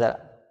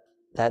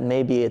 that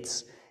maybe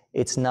it's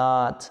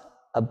not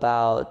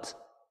about,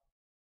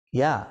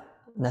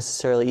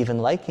 necessarily even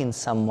liking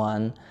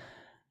someone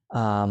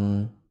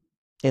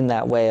in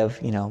that way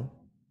of,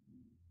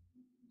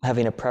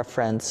 having a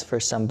preference for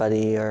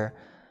somebody,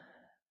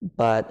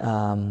 but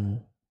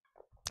and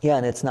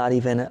it's not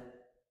even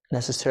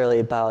necessarily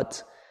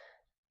about,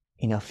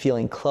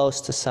 feeling close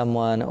to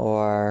someone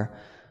or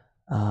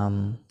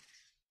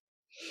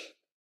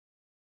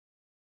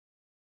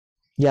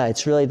yeah,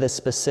 it's really the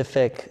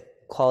specific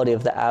quality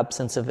of the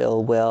absence of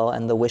ill will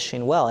and the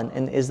wishing well.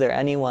 And is there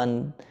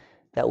anyone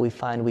that we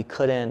find we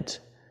couldn't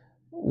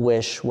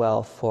wish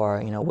well for,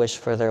 wish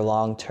for their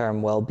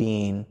long-term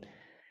well-being?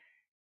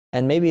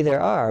 And maybe there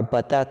are,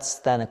 but that's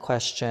then a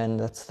question,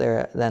 that's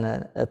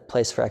then a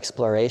place for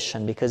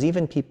exploration, because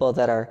even people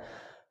that are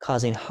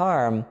causing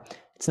harm,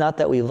 it's not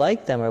that we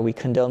like them or we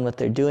condone what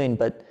they're doing,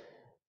 but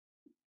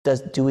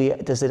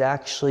does it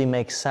actually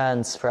make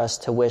sense for us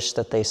to wish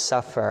that they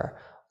suffer?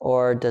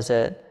 Or is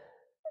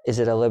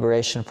it a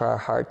liberation for our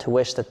heart to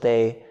wish that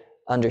they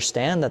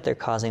understand that they're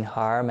causing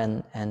harm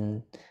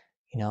and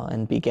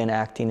begin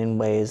acting in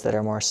ways that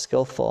are more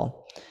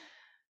skillful?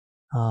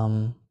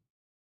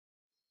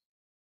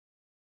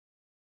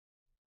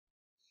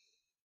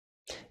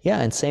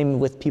 Yeah, and same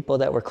with people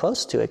that we're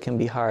close to. It can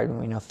be hard,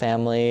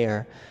 family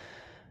or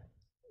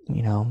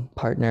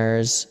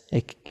partners.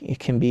 There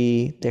can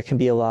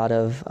be a lot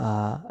of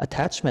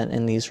attachment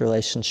in these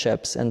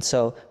relationships, and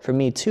so for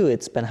me too,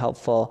 it's been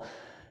helpful,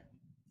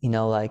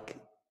 like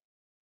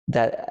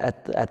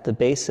that at the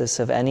basis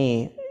of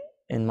any,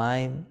 in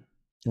my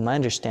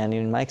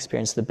understanding, in my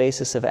experience, the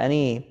basis of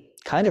any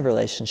kind of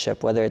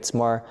relationship, whether it's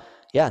more,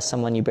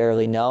 someone you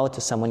barely know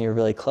to someone you're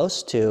really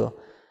close to,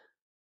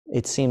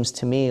 it seems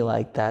to me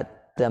like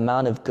that the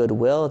amount of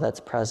goodwill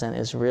that's present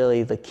is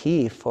really the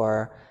key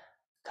for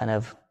kind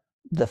of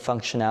the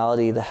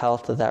functionality, the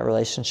health of that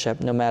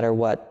relationship, no matter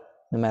what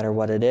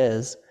it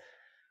is.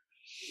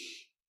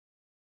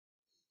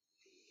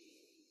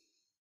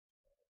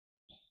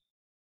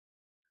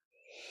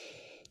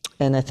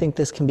 And I think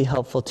this can be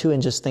helpful too in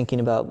just thinking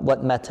about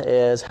what metta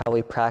is, how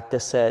we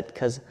practice it,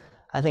 because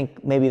I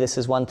think maybe this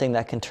is one thing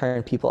that can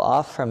turn people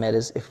off from it,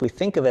 is if we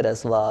think of it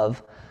as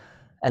love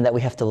and that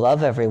we have to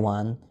love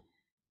everyone.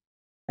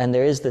 And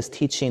there is this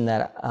teaching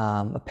that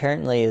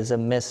apparently is a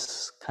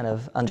kind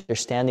of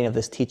understanding of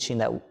this teaching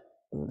that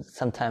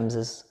sometimes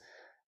is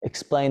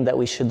explained that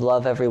we should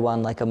love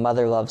everyone like a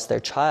mother loves their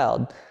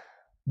child.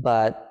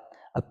 But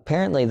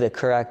apparently the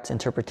correct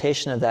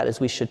interpretation of that is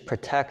we should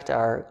protect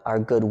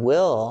our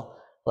goodwill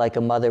like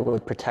a mother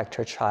would protect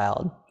her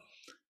child.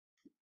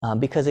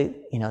 Because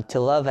to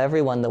love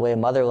everyone the way a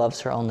mother loves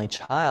her only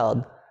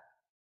child,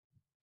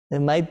 it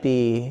might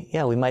be,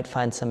 we might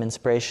find some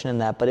inspiration in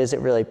that, but is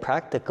it really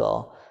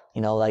practical?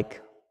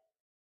 Like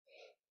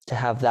to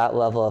have that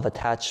level of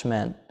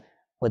attachment,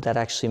 would that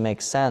actually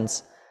make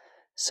sense?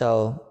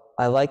 So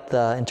I like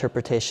the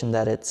interpretation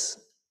that it's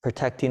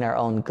protecting our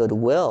own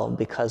goodwill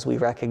because we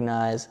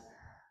recognize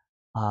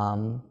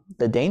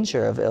the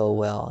danger of ill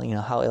will,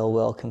 how ill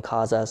will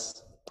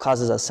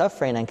causes us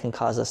suffering and can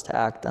cause us to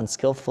act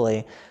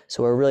unskillfully.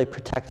 So we're really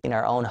protecting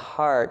our own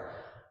heart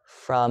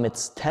from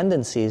its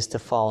tendencies to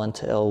fall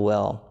into ill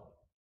will.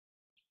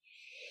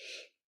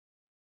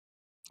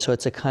 So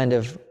it's a kind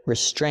of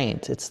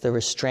restraint. It's the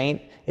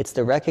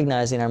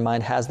recognizing our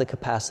mind has the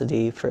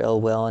capacity for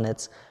ill will, and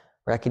it's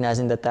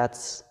recognizing that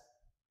that's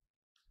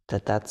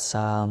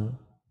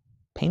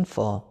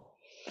painful.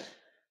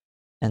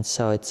 And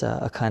so it's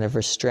a kind of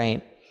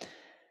restraint.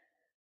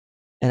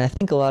 And I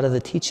think a lot of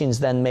the teachings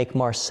then make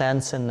more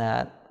sense in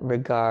that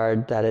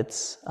regard, that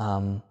it's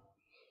a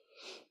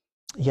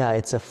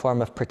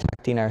form of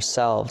protecting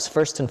ourselves.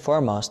 First and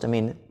foremost,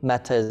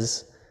 metta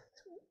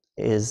is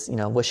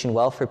wishing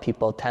well for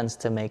people tends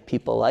to make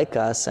people like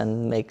us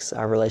and makes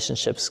our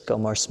relationships go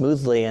more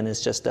smoothly, and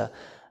is just a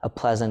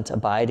pleasant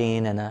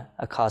abiding and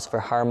a cause for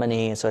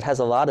harmony. So it has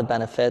a lot of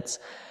benefits.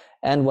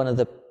 And one of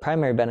the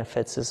primary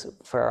benefits is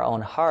for our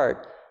own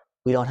heart.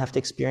 We don't have to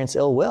experience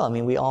ill will.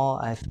 We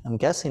all, I'm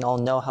guessing, all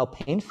know how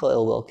painful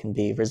ill will can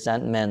be.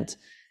 Resentment,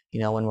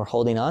 when we're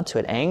holding on to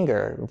it,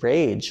 anger,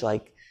 rage,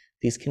 like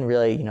these can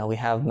really, we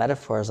have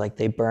metaphors like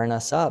they burn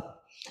us up.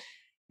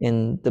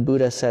 The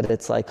Buddha said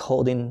it's like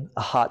holding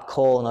a hot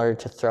coal in order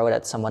to throw it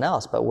at someone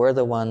else, but we're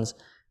the ones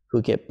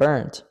who get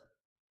burnt.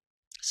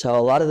 So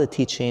a lot of the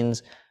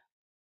teachings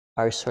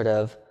are sort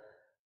of,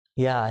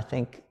 I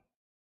think,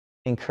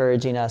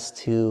 encouraging us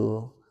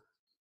to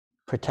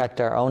protect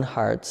our own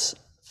hearts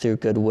through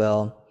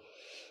goodwill.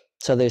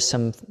 So there's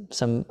some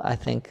I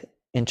think,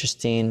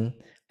 interesting,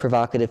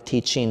 provocative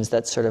teachings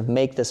that sort of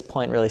make this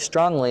point really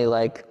strongly,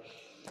 like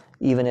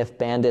even if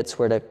bandits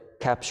were to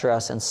capture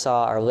us and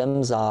saw our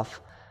limbs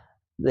off,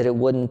 that it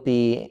wouldn't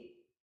be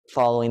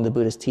following the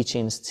Buddhist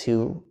teachings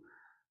to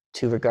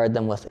regard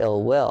them with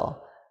ill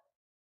will,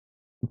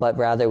 but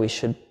rather we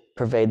should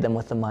pervade them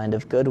with the mind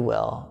of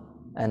goodwill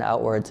and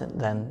outwards and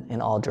then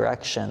in all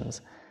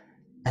directions.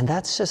 And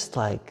that's just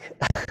like,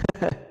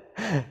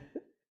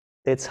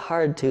 it's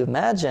hard to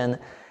imagine.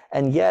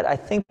 And yet I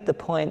think the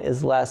point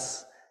is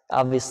less,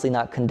 obviously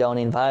not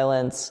condoning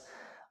violence,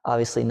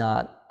 obviously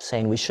not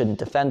saying we shouldn't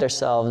defend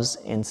ourselves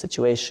in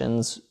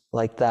situations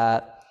like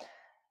that.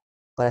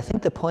 But I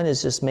think the point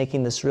is just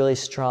making this really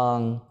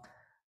strong,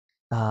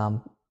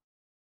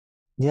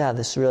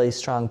 this really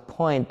strong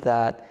point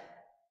that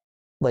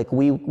like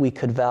we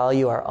could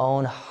value our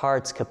own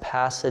heart's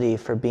capacity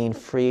for being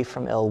free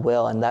from ill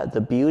will, and that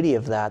the beauty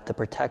of that, the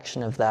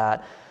protection of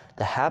that,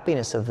 the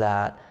happiness of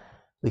that,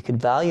 we could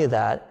value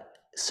that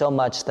so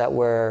much that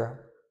we're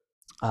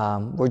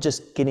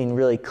just getting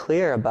really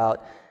clear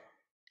about,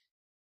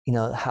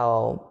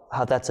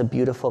 how that's a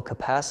beautiful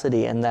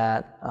capacity, and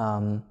that,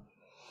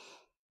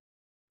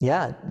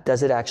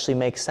 does it actually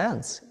make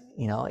sense?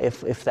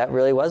 If that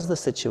really was the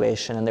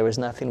situation and there was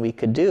nothing we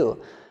could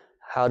do,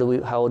 how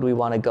would we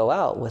want to go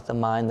out with a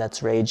mind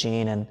that's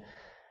raging,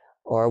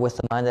 or with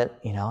a mind that,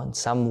 in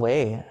some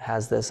way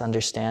has this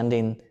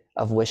understanding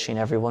of wishing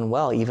everyone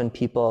well, even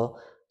people,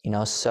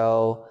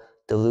 so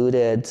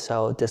deluded,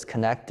 so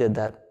disconnected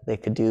that they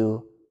could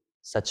do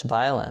such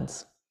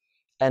violence.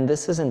 And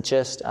this isn't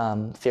just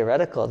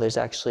theoretical. There's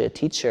actually a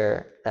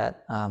teacher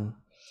that Ajahn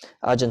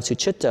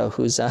Sucitto,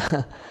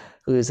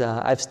 who's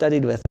I've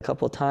studied with a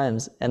couple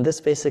times, and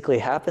this basically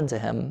happened to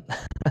him.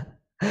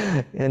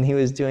 And he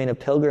was doing a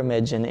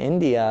pilgrimage in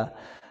India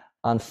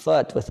on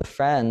foot with a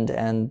friend,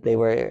 and they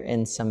were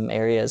in some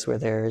areas where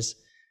there's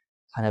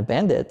kind of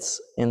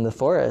bandits in the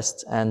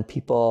forest, and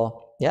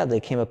people, they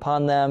came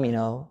upon them,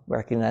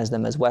 recognized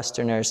them as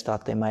Westerners,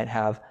 thought they might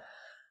have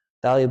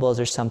valuables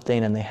or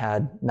something, and they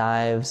had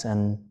knives,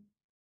 and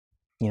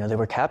they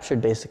were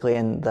captured basically.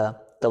 And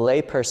the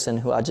lay person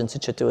who Ajahn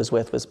Sucitto was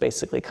with was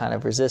basically kind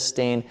of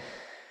resisting,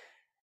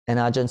 and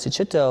Ajahn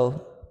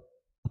Sucitto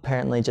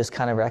apparently just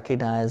kind of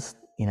recognized,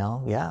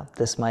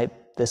 this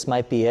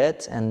might be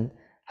it, and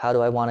how do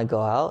I want to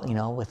go out,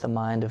 with a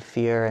mind of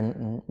fear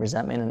and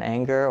resentment and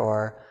anger,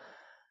 or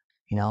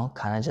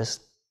kind of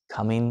just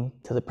coming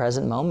to the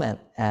present moment.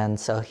 And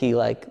so he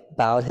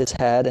bowed his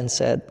head and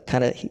said,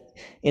 kind of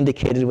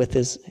indicated with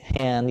his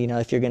hand,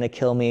 if you're going to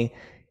kill me,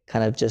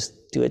 kind of just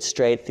do it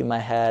straight through my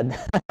head.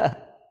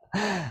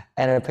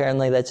 And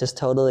apparently that just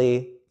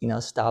totally,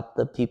 stopped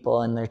the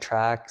people in their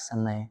tracks,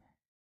 and they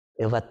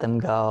let them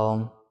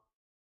go.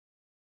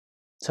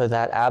 So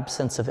that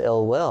absence of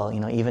ill will,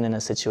 even in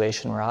a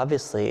situation where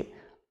obviously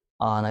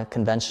on a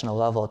conventional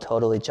level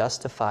totally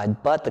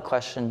justified, but the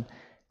question,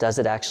 does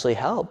it actually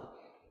help?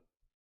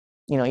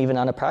 Even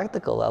on a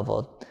practical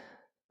level,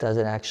 does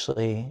it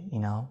actually,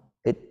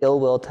 ill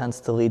will tends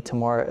to lead to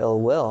more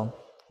ill will.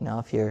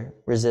 If you're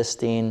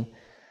resisting,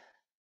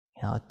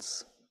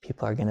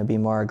 people are going to be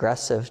more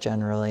aggressive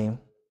generally.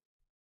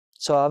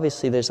 So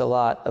obviously there's a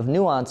lot of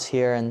nuance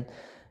here, and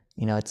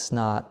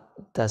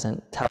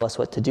doesn't tell us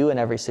what to do in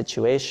every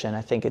situation.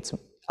 I think it's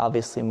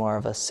obviously more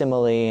of a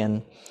simile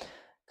and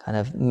kind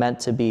of meant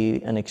to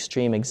be an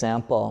extreme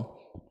example,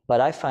 but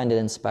I find it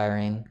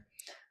inspiring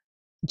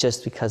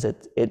just because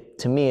it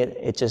to me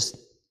it just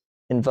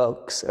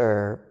invokes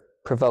or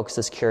provokes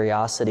this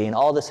curiosity in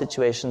all the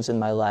situations in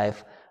my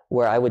life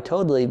where I would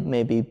totally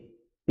maybe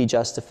be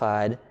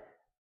justified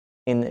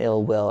in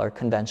ill will, or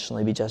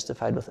conventionally be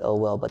justified with ill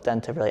will, but then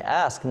to really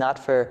ask, not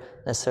for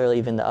necessarily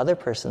even the other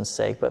person's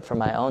sake, but for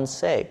my own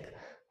sake,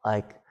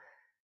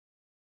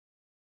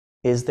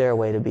 is there a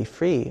way to be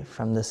free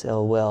from this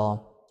ill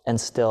will and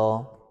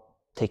still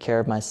take care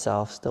of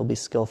myself, still be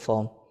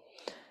skillful?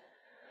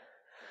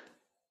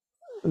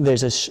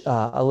 There's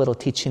a little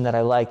teaching that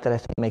I like that I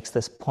think makes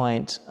this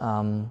point,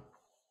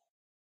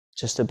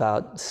 just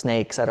about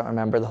snakes. I don't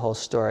remember the whole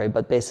story,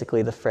 but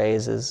basically the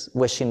phrase is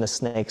wishing the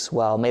snakes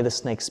well. May the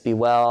snakes be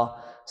well.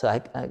 So I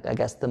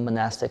guess the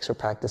monastics were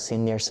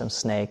practicing near some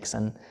snakes,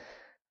 and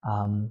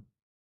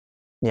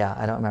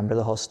I don't remember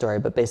the whole story,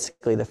 but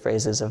basically the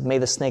phrases of may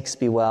the snakes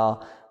be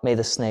well, may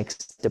the snakes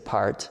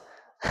depart.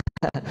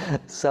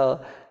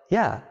 So,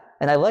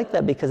 and I like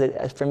that because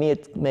for me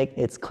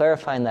it's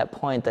clarifying that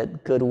point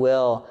that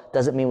goodwill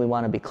doesn't mean we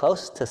want to be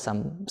close to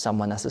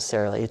someone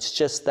necessarily. It's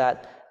just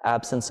that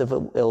absence of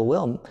ill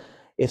will.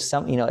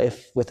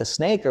 If with a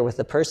snake or with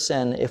a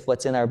person, if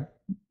what's in our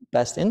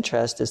best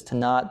interest is to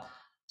not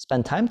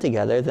spend time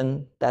together,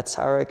 then that's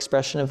our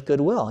expression of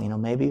goodwill.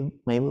 May we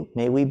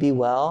be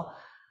well,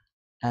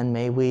 and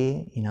may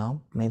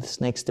the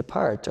snakes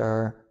depart,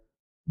 or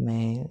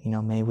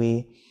may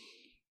we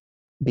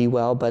be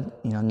well,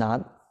 but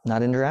not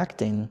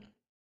interacting.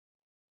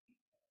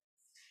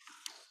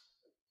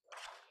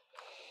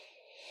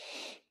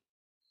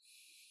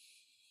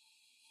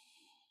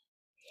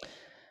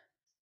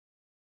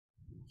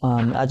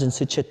 Ajahn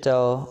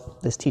Sucitto,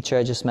 this teacher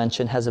I just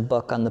mentioned, has a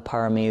book on the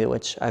parami,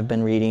 which I've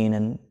been reading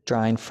and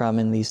drawing from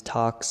in these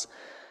talks.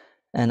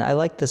 And I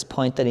like this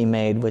point that he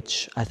made,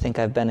 which I think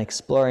I've been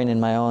exploring in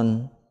my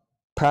own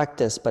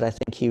practice, but I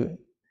think he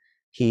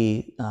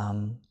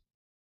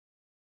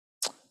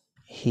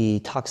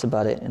talks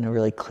about it in a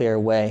really clear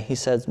way. He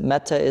says,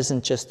 metta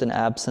isn't just an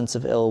absence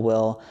of ill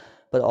will,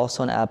 but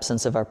also an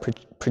absence of our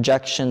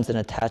projections and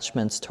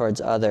attachments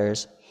towards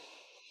others.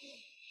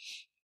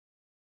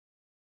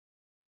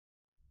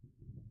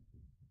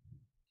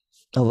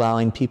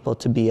 Allowing people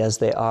to be as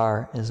they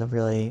are is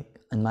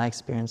in my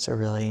experience, a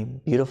really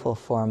beautiful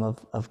form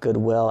of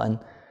goodwill. And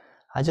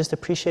I just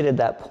appreciated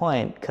that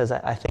point because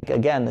I think,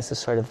 again, this is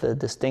sort of the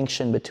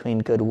distinction between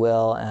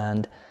goodwill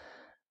and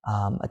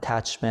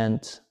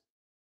attachment.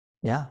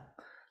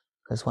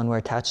 Because when we're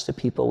attached to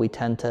people, we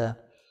tend to,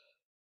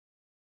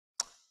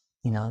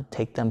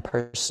 take them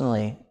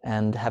personally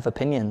and have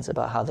opinions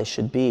about how they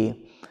should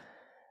be.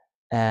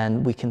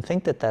 And we can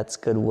think that that's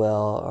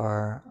goodwill,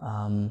 or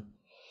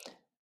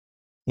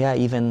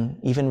even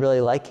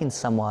really liking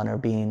someone, or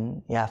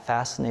being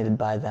fascinated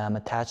by them,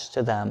 attached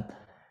to them.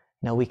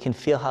 We can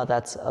feel how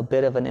that's a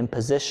bit of an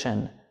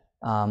imposition.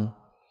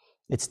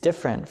 It's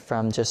different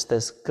from just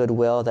this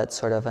goodwill that's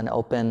sort of an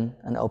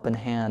open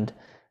hand.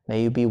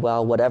 May you be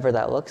well, whatever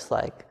that looks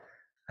like.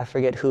 I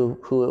forget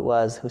who it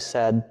was who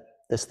said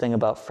this thing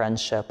about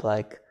friendship,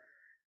 like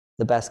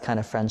the best kind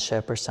of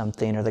friendship or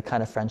something, or the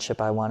kind of friendship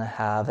I want to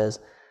have is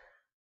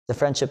the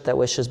friendship that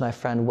wishes my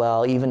friend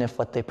well, even if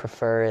what they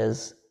prefer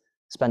is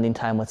spending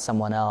time with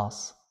someone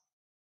else.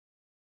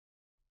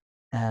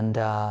 And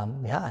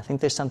I think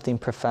there's something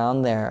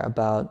profound there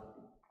about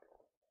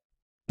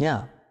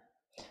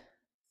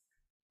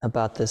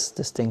this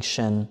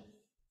distinction.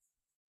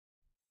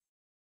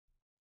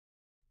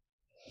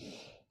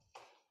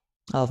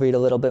 I'll read a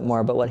little bit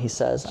more about what he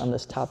says on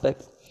this topic.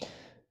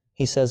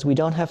 He says, we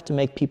don't have to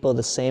make people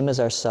the same as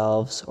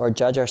ourselves or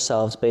judge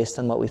ourselves based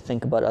on what we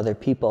think about other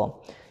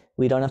people.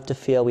 We don't have to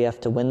feel we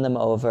have to win them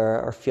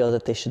over or feel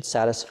that they should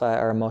satisfy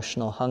our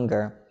emotional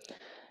hunger.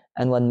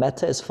 And when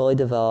metta is fully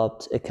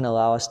developed, it can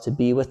allow us to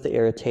be with the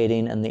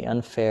irritating and the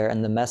unfair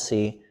and the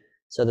messy,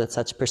 so that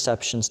such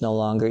perceptions no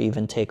longer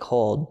even take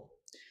hold.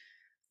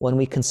 When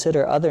we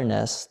consider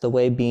otherness, the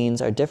way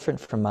beings are different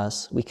from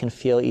us, we can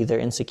feel either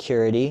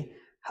insecurity,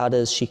 how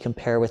does she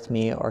compare with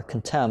me, or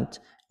contempt,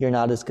 you're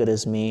not as good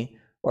as me,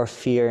 or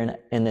fear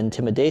and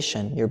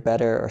intimidation, you're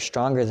better or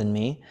stronger than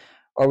me,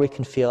 or we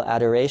can feel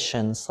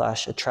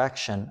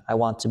adoration/attraction, I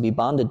want to be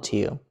bonded to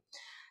you.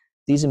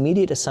 These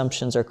immediate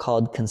assumptions are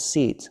called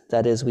conceit,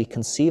 that is, we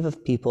conceive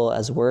of people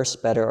as worse,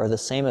 better, or the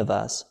same of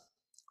us.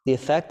 The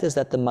effect is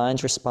that the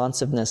mind's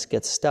responsiveness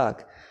gets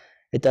stuck.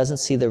 It doesn't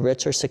see the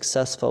rich or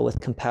successful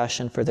with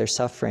compassion for their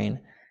suffering.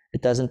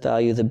 It doesn't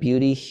value the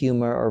beauty,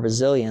 humor, or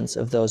resilience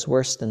of those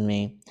worse than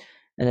me,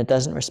 and it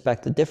doesn't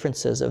respect the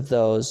differences of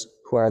those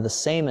who are the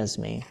same as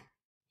me.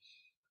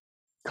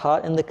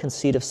 Caught in the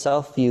conceit of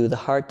self-view, the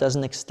heart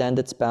doesn't extend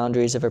its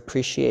boundaries of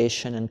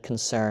appreciation and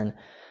concern.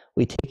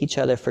 We take each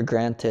other for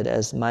granted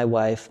as my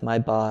wife, my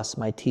boss,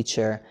 my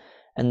teacher,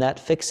 and that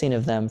fixing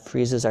of them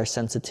freezes our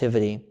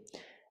sensitivity.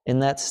 In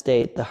that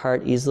state, the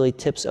heart easily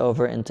tips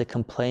over into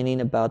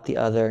complaining about the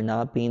other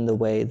not being the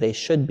way they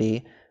should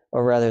be,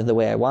 or rather the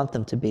way I want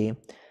them to be,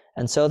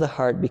 and so the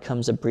heart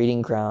becomes a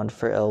breeding ground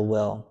for ill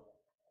will.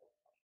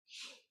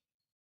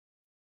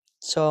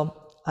 So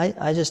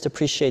I just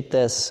appreciate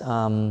this,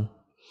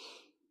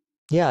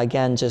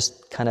 again,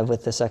 just kind of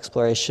with this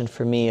exploration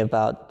for me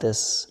about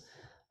this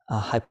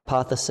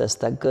hypothesis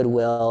that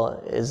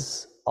goodwill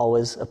is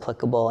always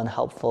applicable and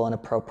helpful and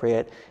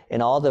appropriate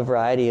in all the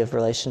variety of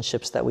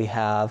relationships that we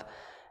have,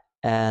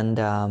 and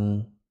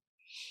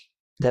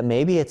that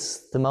maybe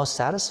it's the most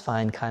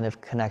satisfying kind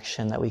of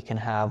connection that we can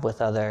have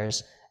with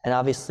others. And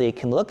obviously it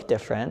can look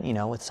different,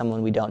 with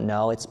someone we don't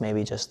know, it's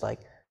maybe just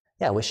like,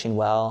 wishing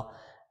well.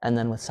 And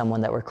then with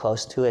someone that we're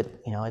close to,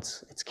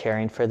 it's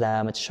caring for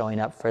them, it's showing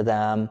up for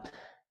them,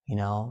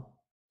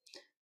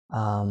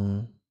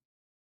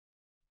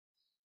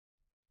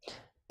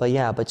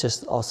 but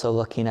just also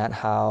looking at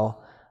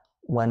how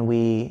when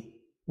we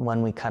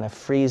kind of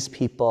freeze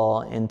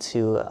people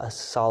into a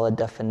solid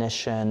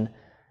definition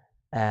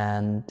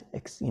and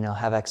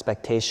have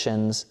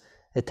expectations,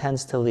 it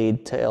tends to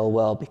lead to ill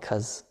will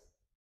because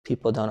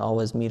people don't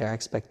always meet our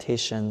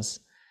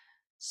expectations.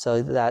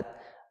 So that,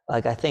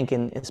 I think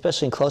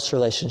especially in close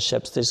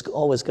relationships, there's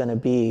always going to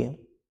be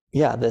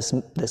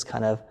this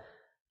kind of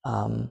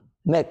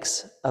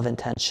mix of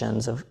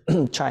intentions of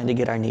trying to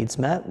get our needs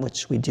met,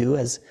 which we do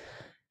as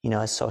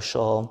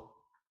social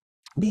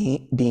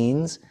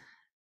beings,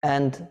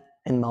 and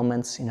in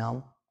moments,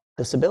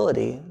 this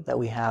ability that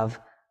we have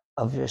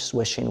of just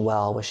wishing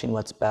well, wishing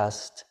what's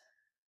best,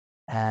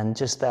 and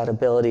just that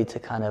ability to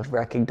kind of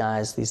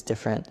recognize these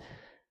different,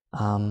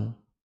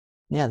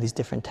 these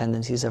different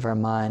tendencies of our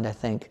mind, I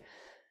think,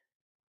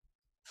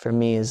 for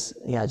me is,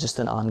 just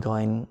an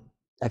ongoing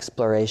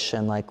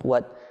exploration, like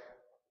what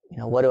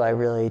do I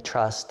really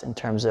trust in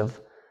terms of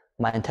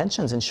my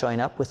intentions in showing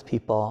up with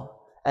people,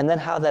 and then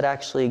how that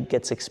actually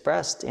gets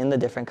expressed in the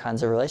different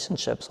kinds of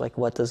relationships. Like,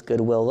 what does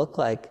goodwill look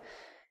like,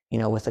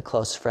 with a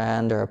close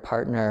friend or a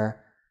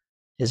partner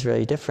is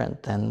really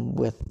different than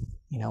with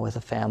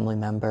a family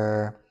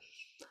member.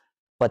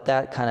 But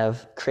that kind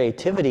of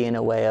creativity in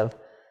a way of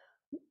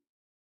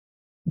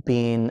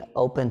being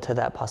open to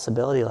that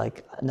possibility,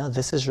 like, no,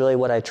 this is really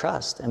what I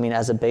trust. I mean,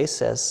 as a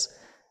basis,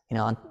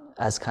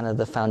 as kind of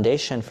the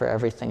foundation for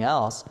everything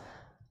else,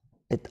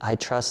 I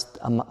trust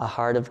a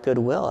heart of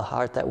goodwill, a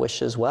heart that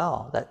wishes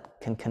well, that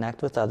can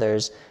connect with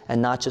others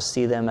and not just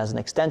see them as an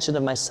extension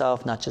of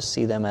myself, not just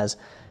see them as,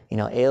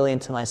 alien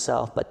to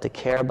myself, but to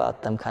care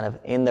about them kind of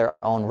in their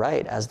own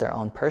right, as their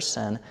own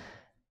person.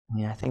 I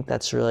mean, I think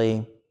that's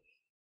really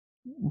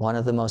one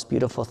of the most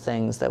beautiful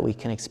things that we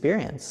can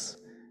experience,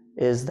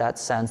 is that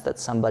sense that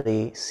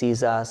somebody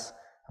sees us,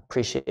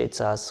 appreciates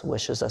us,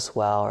 wishes us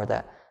well, or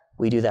that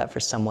we do that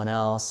for someone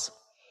else.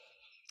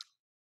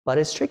 But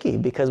it's tricky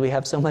because we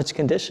have so much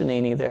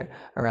conditioning either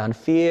around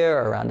fear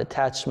or around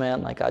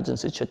attachment, like Ajahn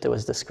Suchita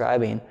was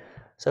describing.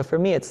 So for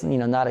me, it's,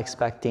 not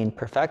expecting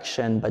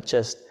perfection, but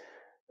just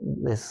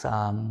this,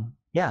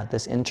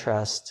 this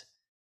interest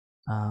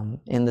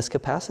in this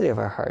capacity of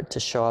our heart to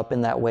show up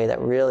in that way that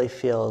really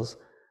feels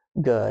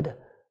good,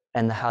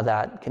 and how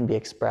that can be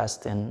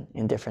expressed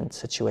in different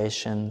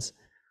situations.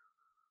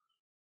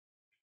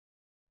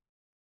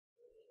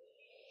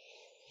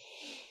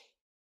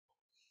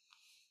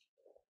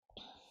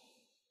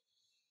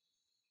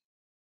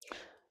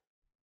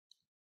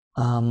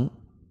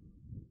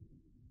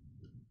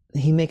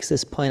 He makes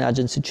this point,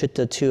 Ajahn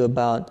Suchita, too,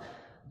 about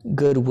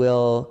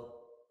goodwill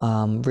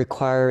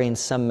requiring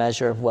some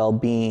measure of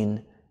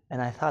well-being.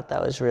 And I thought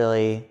that was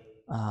really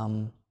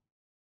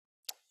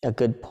a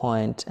good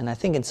point. And I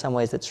think in some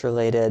ways it's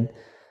related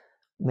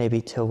maybe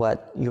to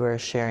what you were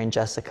sharing,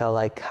 Jessica,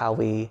 like how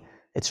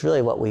it's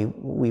really what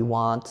we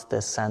want,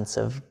 this sense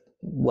of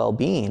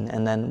well-being.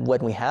 And then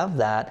when we have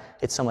that,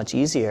 it's so much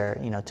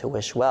easier, to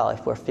wish well.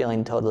 If we're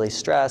feeling totally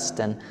stressed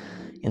and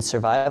in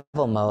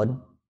survival mode,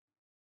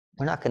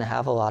 we're not going to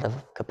have a lot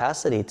of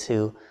capacity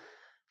to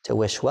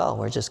wish well.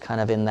 We're just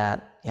kind of in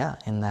that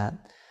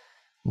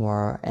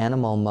more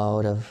animal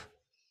mode of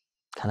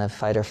kind of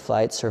fight or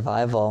flight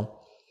survival.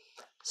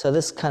 So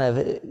this kind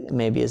of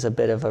maybe is a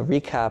bit of a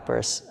recap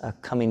or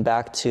coming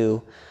back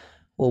to,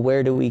 well,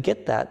 where do we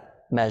get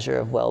that measure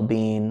of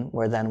well-being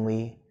where then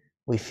we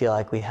feel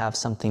like we have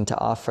something to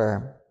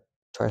offer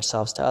to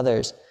ourselves, to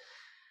others?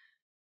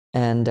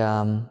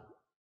 And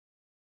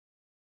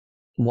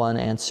one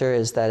answer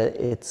is that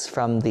it's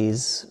from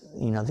these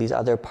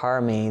other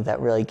parami that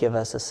really give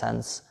us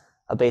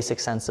a basic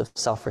sense of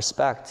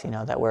self-respect,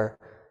 that we're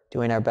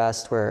doing our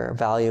best, we're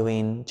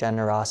valuing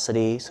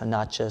generosity, so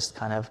not just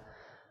kind of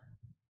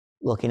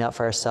looking out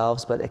for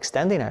ourselves, but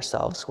extending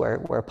ourselves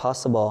where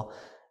possible.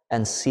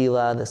 And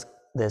sila,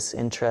 this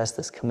interest,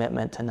 this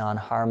commitment to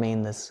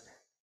non-harming, this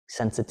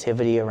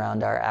sensitivity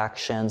around our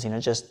actions,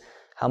 just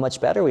how much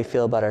better we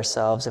feel about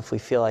ourselves if we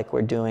feel like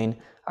we're doing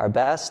our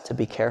best to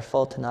be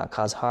careful, to not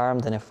cause harm,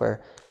 than if we're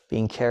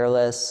being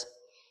careless.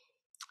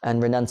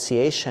 And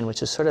renunciation,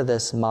 which is sort of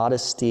this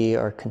modesty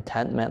or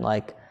contentment,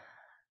 like,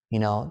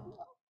 a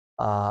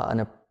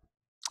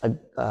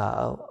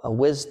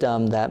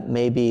wisdom that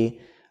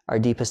maybe our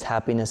deepest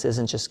happiness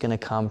isn't just going to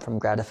come from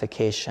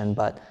gratification,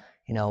 but,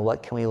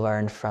 what can we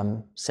learn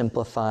from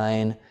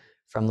simplifying,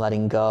 from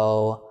letting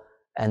go,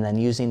 and then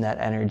using that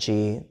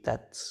energy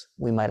that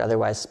we might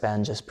otherwise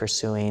spend just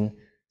pursuing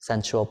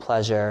sensual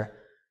pleasure,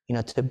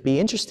 to be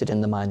interested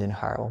in the mind and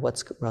heart. Well,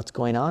 what's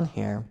going on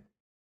here?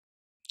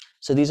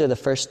 So these are the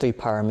first 3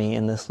 parami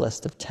in this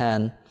list of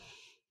 10.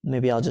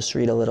 Maybe I'll just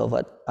read a little of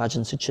what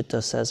Ajahn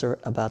Suchita says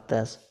about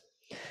this.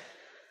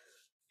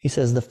 He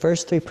says, the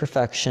first 3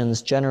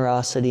 perfections,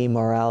 generosity,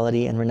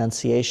 morality, and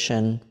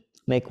renunciation,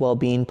 make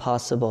well-being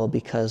possible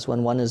because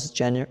when one is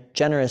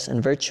generous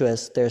and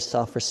virtuous, there's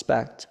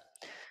self-respect.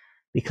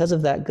 Because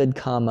of that good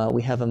karma,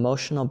 we have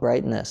emotional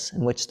brightness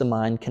in which the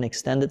mind can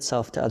extend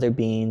itself to other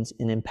beings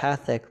in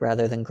empathic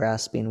rather than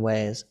grasping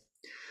ways.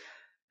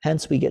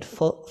 Hence, we get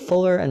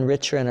fuller and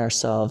richer in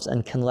ourselves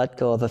and can let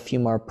go of a few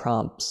more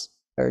props.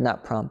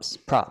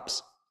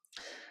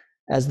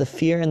 As the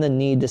fear and the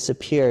need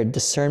disappear,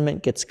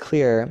 discernment gets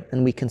clearer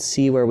and we can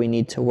see where we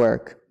need to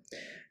work.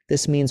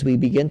 This means we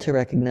begin to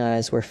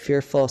recognize where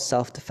fearful,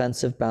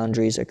 self-defensive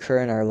boundaries occur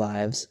in our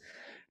lives.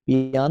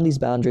 Beyond these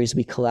boundaries,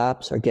 we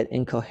collapse or get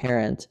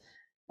incoherent,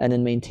 and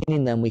in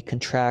maintaining them, we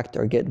contract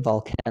or get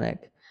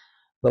volcanic.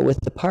 But with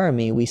the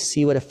parami, we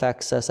see what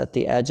affects us at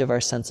the edge of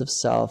our sense of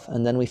self,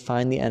 and then we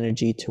find the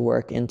energy to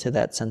work into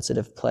that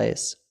sensitive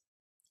place.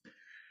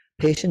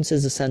 Patience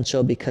is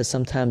essential because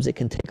sometimes it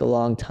can take a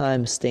long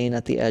time staying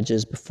at the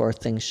edges before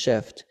things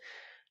shift.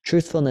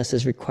 Truthfulness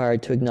is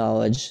required to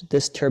acknowledge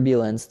this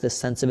turbulence, this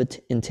sense of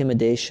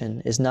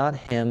intimidation is not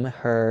him,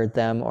 her,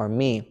 them, or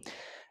me.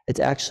 It's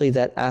actually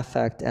that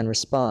affect and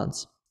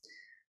response.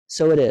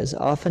 So it is.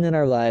 Often in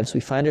our lives, we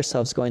find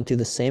ourselves going through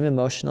the same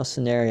emotional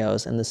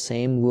scenarios and the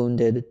same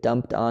wounded,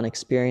 dumped-on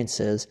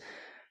experiences,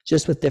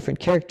 just with different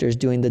characters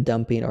doing the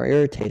dumping or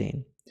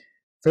irritating.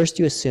 First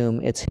you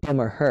assume it's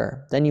him or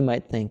her. Then you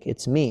might think,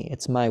 it's me,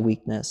 it's my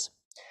weakness.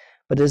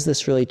 But is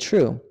this really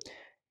true?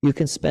 You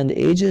can spend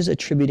ages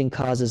attributing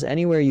causes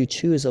anywhere you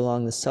choose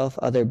along the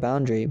self-other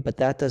boundary, but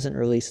that doesn't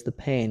release the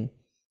pain.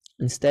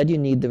 Instead, you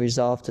need the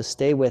resolve to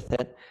stay with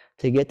it,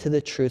 to get to the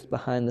truth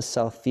behind the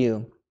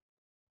self-view.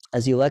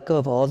 As you let go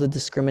of all the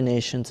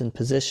discriminations and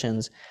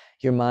positions,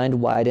 your mind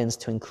widens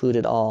to include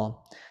it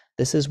all.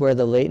 This is where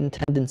the latent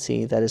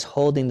tendency that is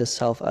holding the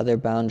self-other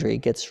boundary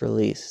gets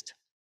released.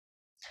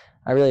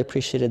 I really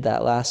appreciated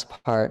that last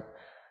part,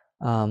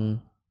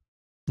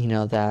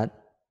 that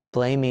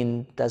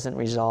blaming doesn't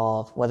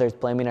resolve, whether it's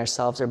blaming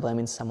ourselves or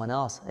blaming someone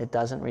else, it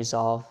doesn't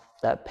resolve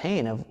that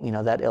pain of,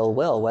 that ill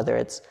will, whether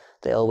it's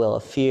the ill will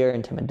of fear,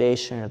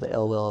 intimidation, or the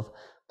ill will of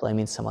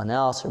blaming someone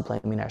else or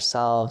blaming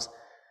ourselves.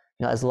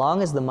 As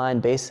long as the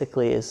mind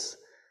basically is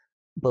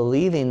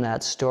believing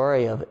that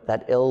story of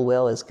that ill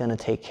will is going to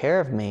take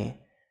care of me,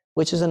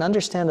 which is an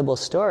understandable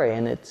story,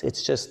 and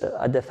it's just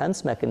a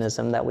defense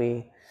mechanism that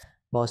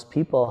most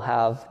people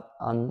have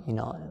on,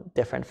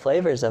 different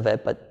flavors of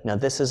it. But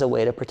this is a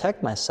way to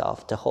protect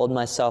myself, to hold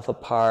myself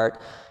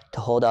apart, to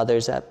hold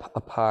others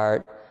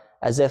apart,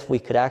 as if we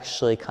could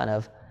actually kind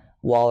of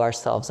wall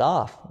ourselves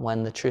off,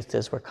 when the truth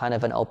is we're kind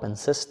of an open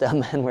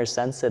system and we're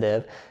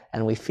sensitive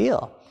and we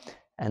feel,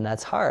 and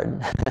that's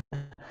hard.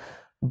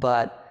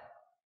 But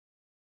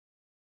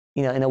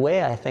in a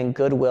way, I think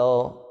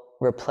goodwill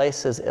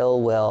replaces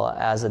ill will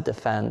as a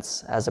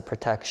defense, as a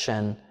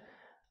protection.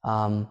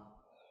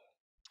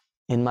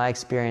 In my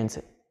experience,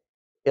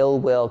 ill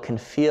will can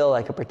feel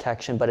like a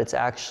protection, but it's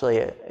actually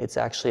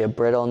a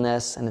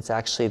brittleness, and it's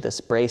actually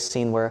this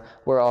bracing where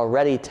we're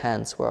already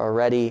tense, we're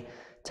already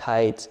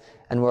tight,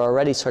 and we're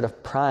already sort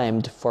of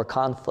primed for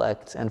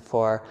conflict and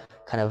for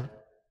kind of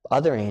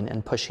othering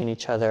and pushing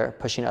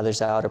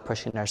others out or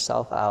pushing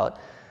ourselves out.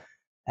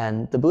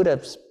 And the Buddha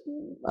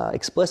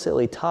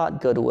explicitly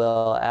taught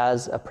goodwill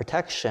as a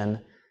protection.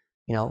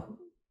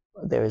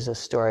 There was a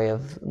story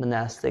of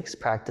monastics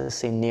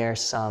practicing near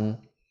some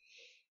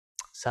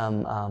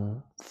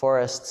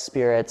forest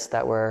spirits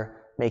that were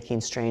making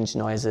strange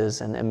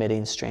noises and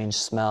emitting strange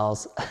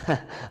smells,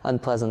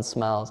 unpleasant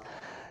smells.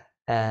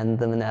 And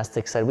the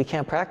monastics said, "We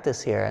can't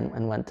practice here,"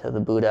 and went to the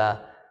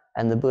Buddha.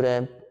 And the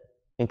Buddha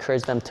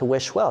encouraged them to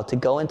wish well, to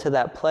go into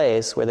that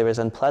place where there was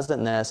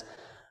unpleasantness,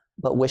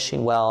 but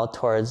wishing well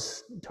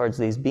towards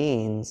these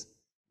beings.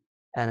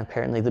 And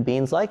apparently the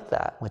beings liked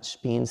that, which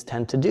beings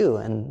tend to do,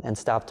 and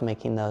stopped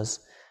making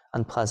those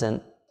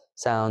unpleasant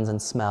sounds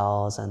and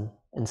smells, and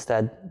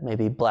instead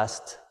maybe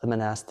blessed the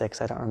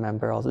monastics. I don't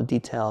remember all the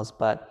details,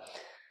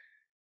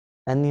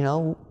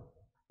 and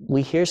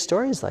we hear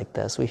stories like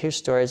this. We hear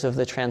stories of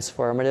the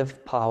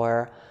transformative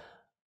power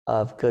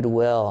of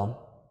goodwill,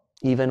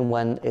 even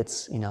when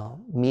it's,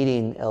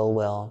 meeting ill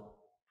will.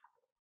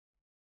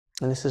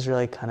 And this is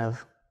really kind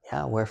of,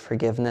 where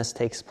forgiveness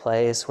takes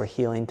place, where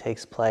healing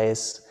takes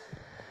place.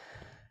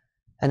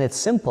 And it's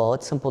simple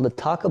to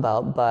talk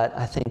about, but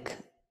I think,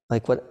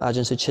 like what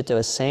Ajahn Sucitto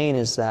is saying,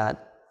 is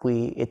that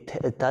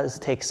it does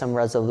take some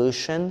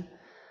resolution,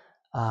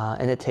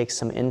 and it takes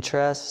some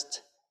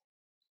interest,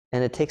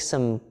 and it takes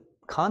some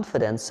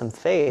confidence, some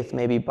faith,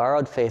 maybe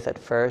borrowed faith at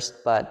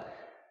first. But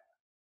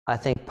I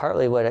think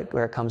partly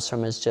where it comes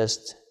from is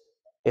just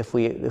if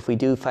we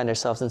do find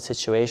ourselves in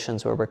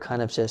situations where we're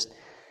kind of just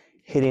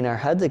hitting our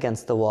heads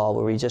against the wall,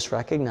 where we just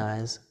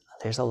recognize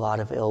there's a lot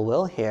of ill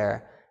will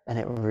here, and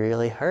it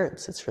really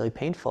hurts. It's really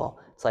painful.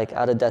 It's like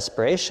out of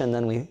desperation,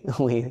 then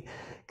we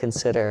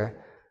consider,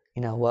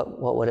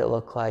 what would it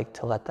look like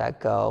to let that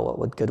go? What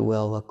would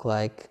goodwill look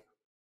like?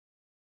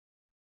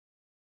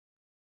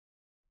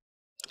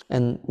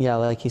 And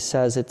like he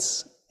says,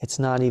 it's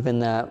not even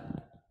that,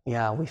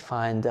 we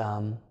find,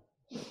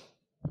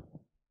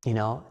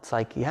 it's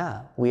like,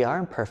 we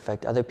aren't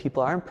perfect. Other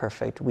people aren't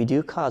perfect. We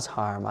do cause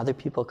harm. Other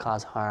people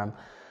cause harm.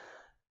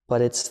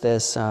 But it's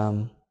this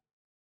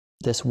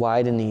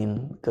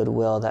widening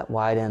goodwill that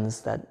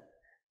widens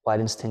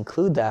to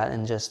include that,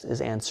 and just is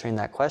answering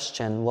that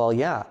question. Well,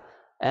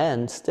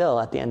 and still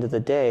at the end of the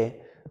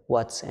day,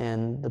 what's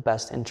in the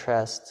best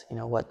interest?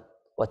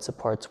 What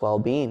supports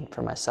well-being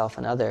for myself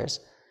and others?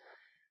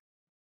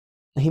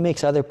 He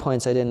makes other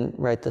points. I didn't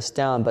write this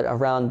down, but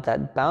around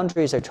that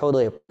boundaries are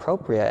totally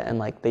appropriate, and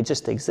like they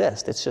just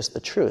exist. It's just the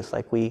truth.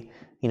 Like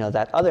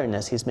that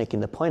otherness, he's making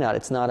the point out.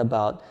 It's not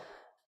about,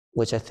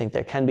 which I think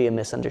there can be a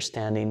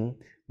misunderstanding,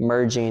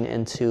 merging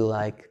into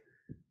like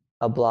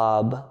a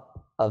blob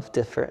of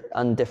different,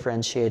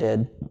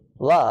 undifferentiated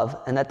love.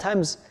 And at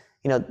times,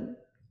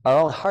 our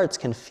own hearts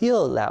can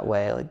feel that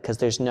way, because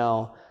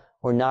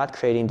we're not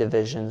creating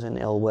divisions and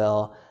ill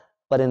will.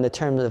 But in the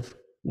terms of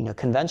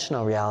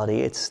conventional reality,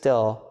 it's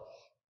still,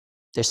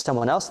 there's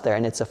someone else there,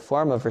 and it's a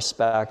form of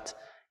respect,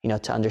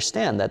 to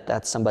understand that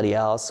that's somebody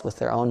else with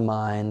their own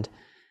mind,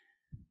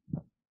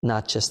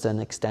 not just an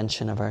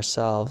extension of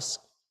ourselves.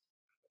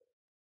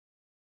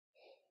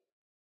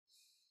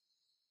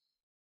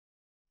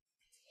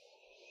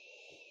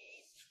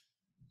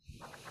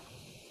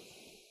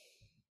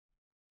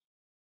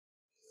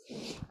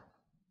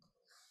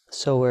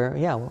 So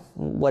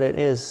what it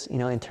is,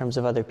 in terms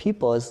of other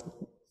people, is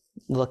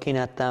looking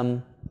at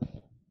them.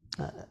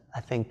 I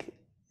think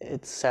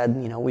it's said,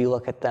 we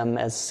look at them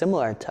as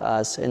similar to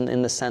us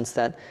in the sense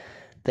that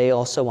they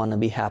also want to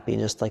be happy,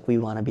 just like we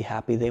want to be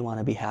happy, they want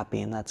to be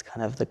happy, and that's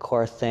kind of the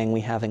core thing we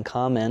have in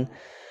common.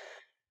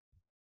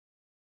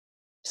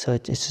 So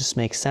it just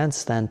makes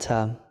sense then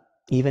to,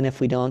 even if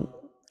we don't,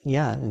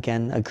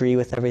 again, agree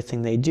with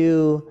everything they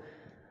do,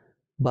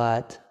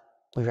 but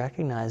we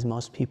recognize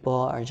most people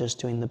are just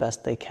doing the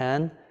best they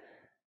can,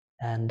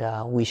 and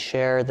we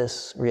share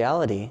this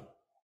reality.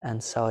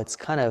 And so it's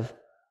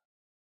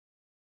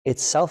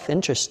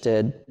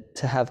self-interested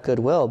to have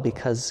goodwill,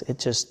 because it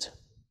just,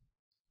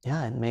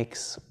 it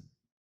makes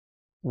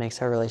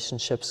our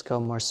relationships go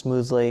more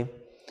smoothly.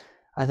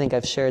 I think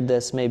I've shared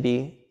this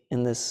maybe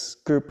in this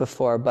group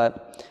before,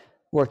 but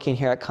working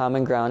here at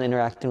Common Ground,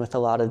 interacting with a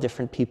lot of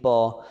different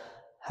people,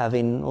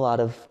 having a lot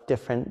of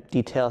different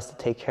details to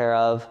take care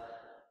of.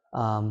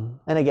 And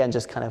again,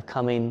 just kind of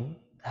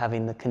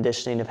having the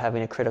conditioning of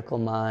having a critical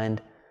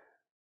mind.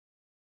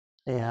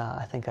 Yeah,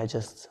 I think I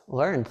just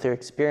learned through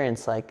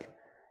experience, like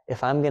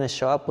if I'm going to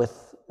show up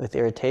with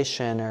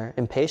irritation or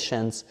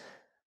impatience,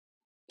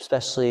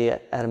 especially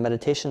at a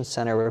meditation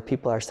center where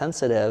people are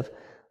sensitive,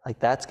 like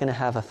that's going to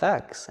have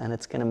effects and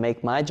it's going to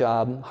make my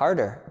job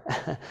harder.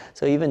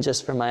 So even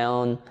just for my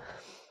own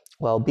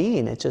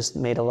well-being, it just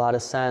made a lot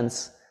of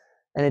sense.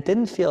 And it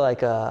didn't feel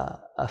like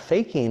a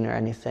faking or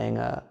anything,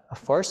 a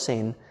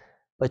forcing,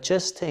 but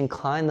just to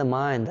incline the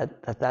mind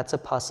that that's a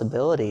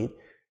possibility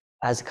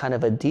as kind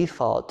of a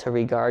default to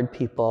regard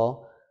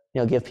people,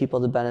 give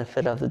people the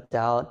benefit of the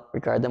doubt,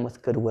 regard them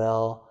with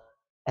goodwill.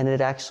 And it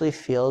actually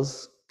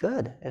feels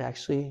good. It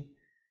actually,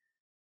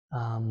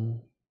 and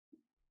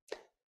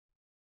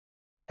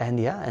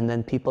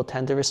then people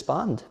tend to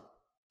respond.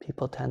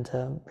 People tend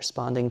to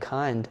respond in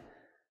kind.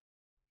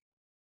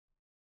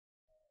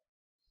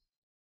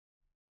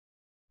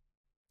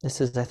 This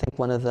is, I think,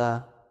 one of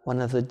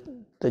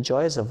the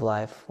joys of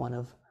life. One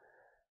of,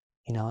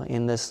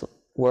 in this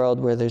world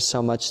where there's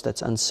so much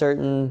that's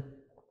uncertain,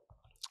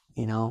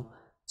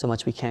 so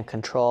much we can't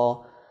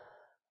control,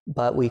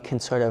 but we can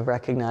sort of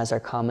recognize our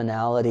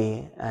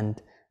commonality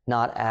and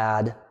not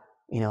add,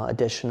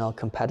 additional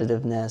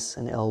competitiveness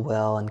and ill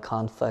will and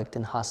conflict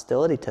and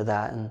hostility to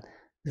that. And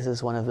this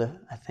is one of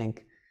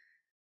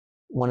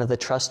the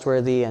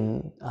trustworthy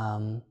and,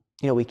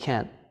 we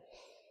can't,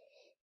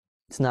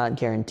 it's not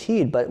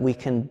guaranteed, but we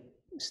can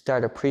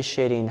start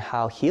appreciating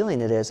how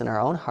healing it is in our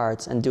own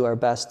hearts and do our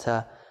best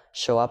to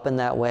show up in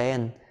that way.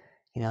 And,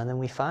 then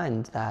we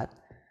find that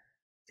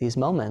these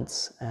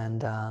moments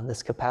and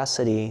this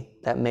capacity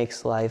that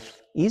makes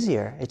life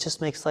easier. It just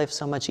makes life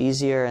so much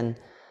easier and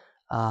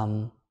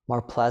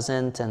more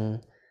pleasant.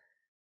 And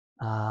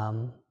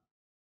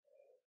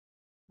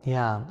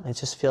it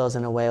just feels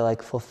in a way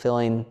like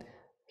fulfilling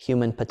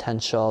human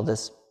potential,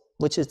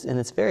 which is, and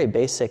it's very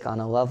basic on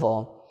a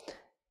level.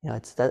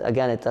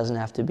 It doesn't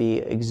have to be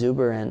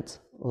exuberant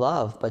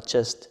love, but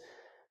just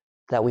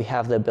that we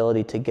have the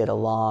ability to get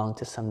along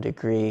to some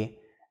degree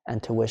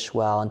and to wish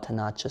well and to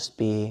not just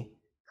be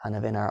kind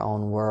of in our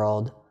own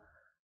world.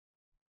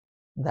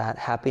 That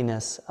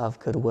happiness of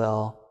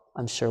goodwill,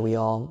 I'm sure we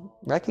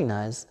all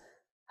recognize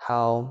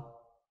how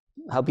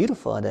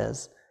beautiful it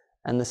is.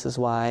 And this is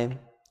why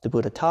the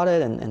Buddha taught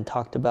it and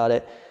talked about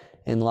it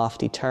in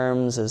lofty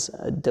terms as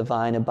a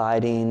divine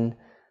abiding,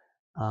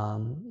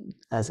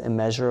 as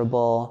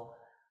immeasurable.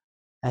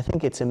 I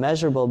think it's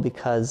immeasurable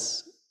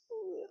because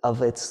of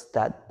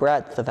that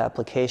breadth of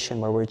application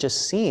where we're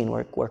just seeing,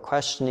 we're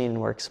questioning,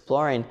 we're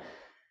exploring.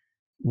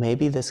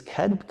 Maybe this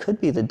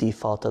could be the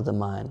default of the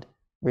mind,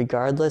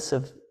 regardless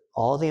of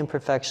all the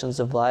imperfections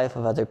of life,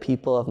 of other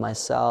people, of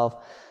myself,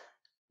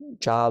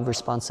 job,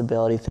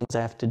 responsibility, things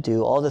I have to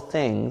do, all the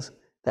things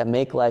that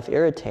make life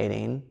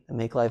irritating, that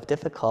make life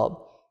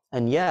difficult.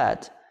 And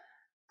yet,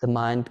 the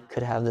mind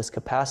could have this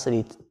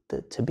capacity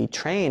to be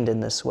trained in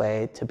this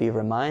way, to be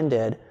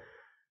reminded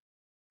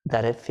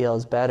that it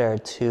feels better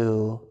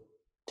to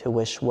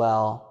wish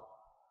well.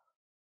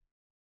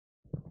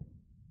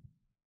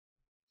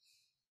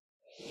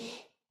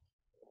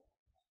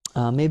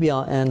 Maybe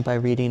I'll end by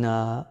reading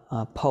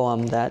a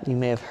poem that you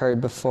may have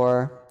heard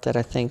before that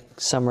I think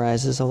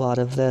summarizes a lot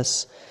of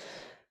this,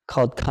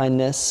 called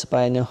Kindness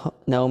by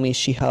Naomi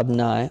Shihab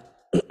Nye.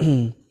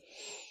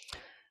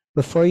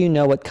 Before you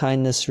know what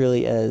kindness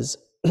really is,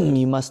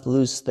 you must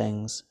lose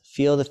things,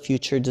 feel the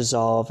future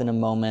dissolve in a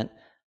moment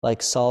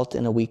like salt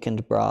in a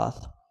weakened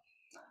broth.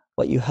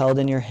 What you held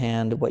in your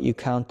hand, what you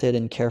counted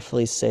and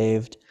carefully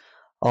saved,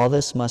 all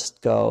this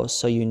must go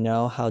so you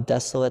know how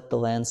desolate the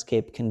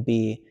landscape can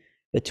be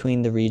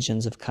between the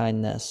regions of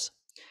kindness.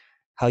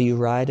 How you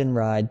ride and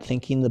ride,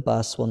 thinking the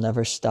bus will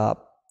never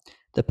stop.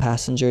 The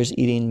passengers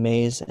eating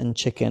maize and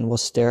chicken will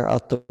stare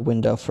out the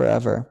window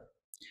forever.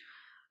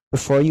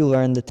 Before you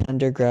learn the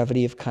tender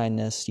gravity of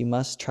kindness, you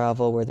must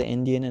travel where the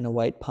Indian in a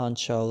white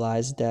poncho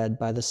lies dead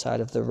by the side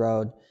of the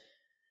road.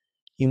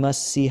 You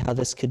must see how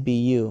this could be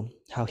you,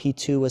 how he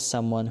too was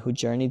someone who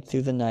journeyed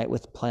through the night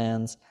with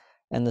plans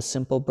and the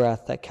simple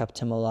breath that kept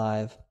him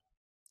alive.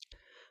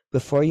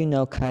 Before you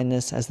know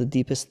kindness as the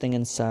deepest thing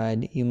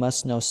inside, you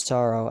must know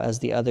sorrow as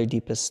the other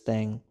deepest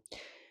thing.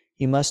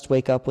 You must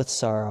wake up with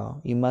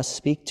sorrow. You must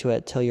speak to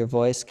it till your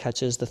voice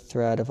catches the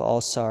thread of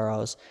all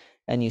sorrows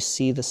and you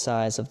see the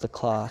size of the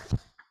cloth.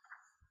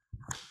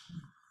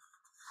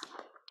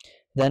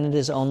 Then it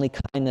is only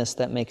kindness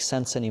that makes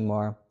sense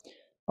anymore.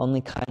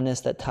 Only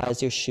kindness that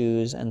ties your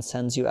shoes and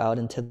sends you out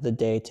into the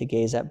day to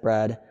gaze at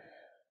bread.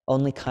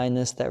 Only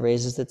kindness that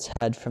raises its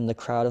head from the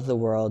crowd of the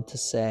world to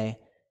say,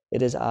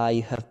 "It is I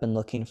you have been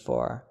looking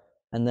for,"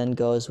 and then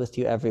goes with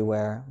you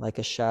everywhere like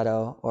a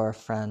shadow or a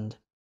friend.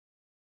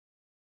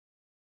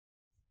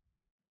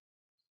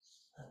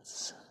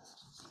 So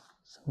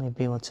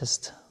maybe we'll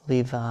just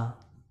leave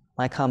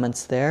my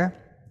comments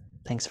there.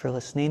 Thanks for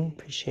listening.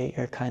 Appreciate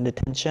your kind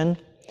attention.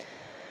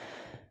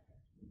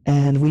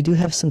 And we do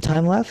have some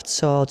time left,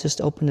 so I'll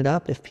just open it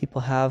up. If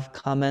people have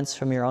comments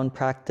from your own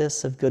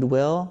practice of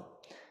goodwill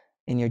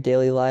in your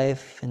daily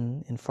life,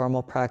 in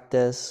formal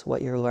practice,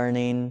 what you're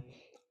learning,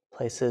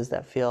 places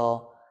that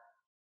feel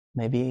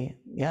maybe,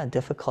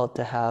 difficult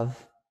to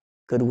have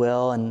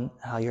goodwill and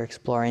how you're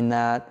exploring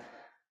that.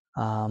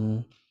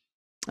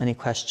 Any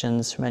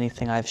questions from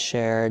anything I've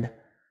shared?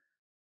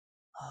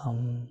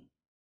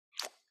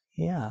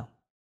 Yeah.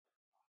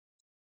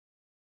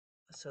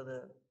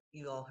 So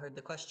you all heard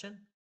the question?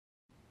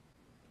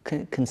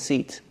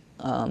 Conceit.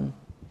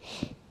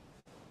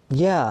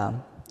 Yeah,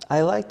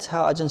 I liked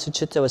how Ajahn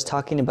Sucitta was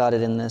talking about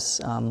it in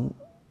this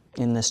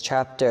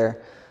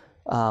chapter.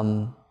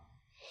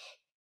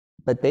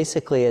 But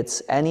basically,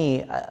 it's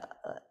any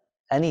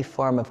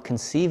form of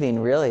conceiving,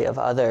 really, of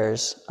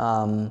others.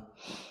 And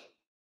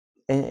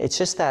it's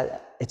just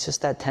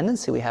that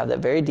tendency we have, that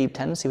very deep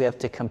tendency we have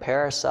to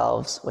compare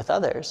ourselves with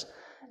others,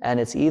 and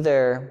it's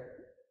either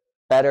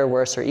better,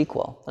 worse, or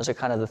equal. Those are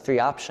kind of the three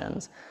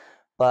options.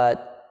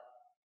 But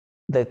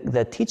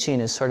the teaching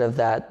is sort of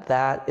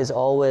that is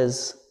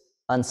always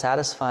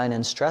unsatisfying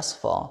and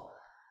stressful.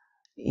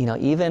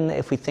 Even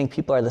if we think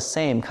people are the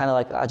same, kind of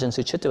like Ajahn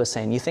Sucitta was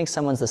saying, you think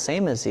someone's the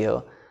same as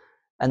you,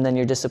 and then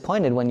you're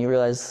disappointed when you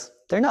realize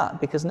they're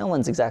not, because no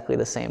one's exactly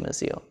the same as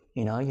you.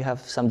 You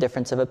have some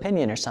difference of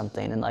opinion or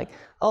something, and like,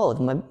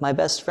 oh, my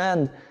best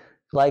friend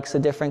likes a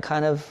different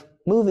kind of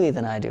movie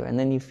than I do, and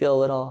then you feel a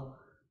little,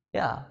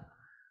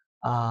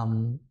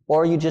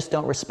 or you just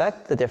don't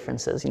respect the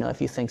differences.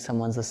 If you think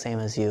someone's the same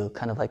as you,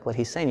 kind of like what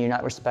he's saying, you're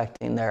not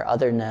respecting their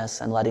otherness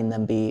and letting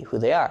them be who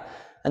they are.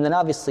 And then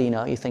obviously,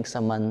 you think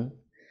someone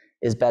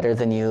is better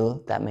than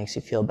you, that makes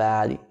you feel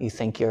bad. You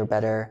think you're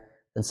better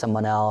than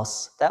someone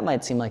else, that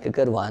might seem like a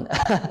good one.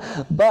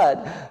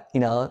 But,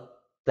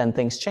 then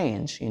things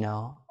change,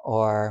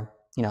 or,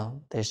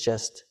 there's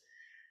just,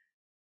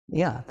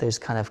 there's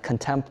kind of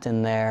contempt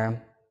in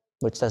there,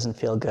 which doesn't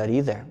feel good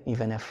either,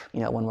 even if,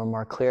 when we're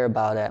more clear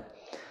about it.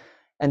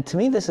 And to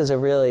me, this is a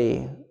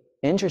really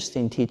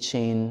interesting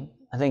teaching.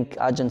 I think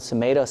Ajahn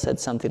Sumedho said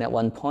something at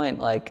one point,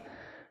 like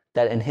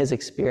that in his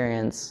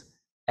experience,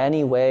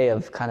 any way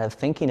of kind of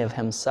thinking of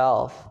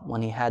himself,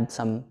 when he had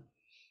some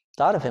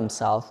thought of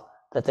himself,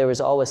 that there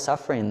was always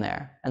suffering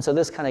there. And so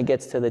this kind of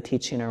gets to the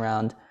teaching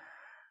around,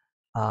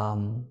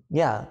 kind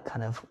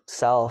of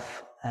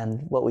self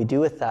and what we do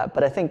with that.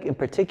 But I think in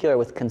particular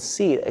with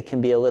conceit, it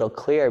can be a little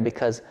clear,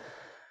 because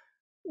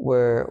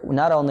we're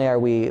not only are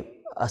we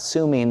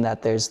assuming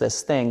that there's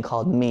this thing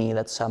called me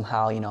that's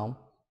somehow,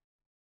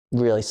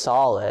 really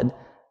solid,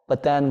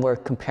 but then we're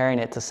comparing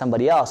it to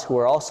somebody else who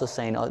are also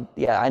saying, oh,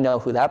 yeah, I know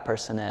who that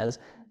person is.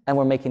 And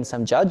we're making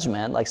some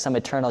judgment, like some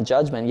eternal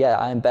judgment. Yeah,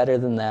 I'm better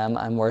than them,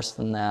 I'm worse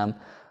than them,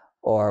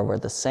 or we're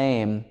the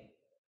same.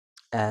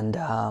 And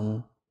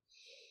I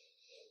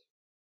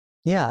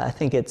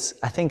think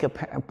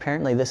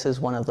apparently this is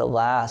one of the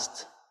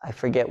last, I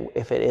forget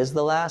if it is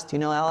the last,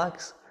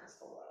 Alex?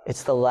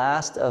 It's the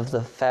last of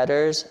the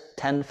fetters,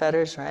 10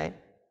 fetters, right?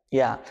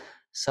 Yeah.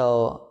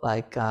 So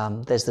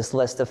there's this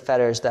list of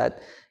fetters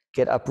that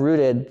get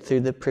uprooted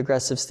through the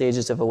progressive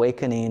stages of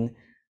awakening.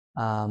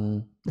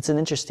 It's an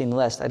interesting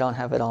list. I don't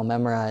have it all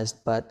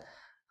memorized, but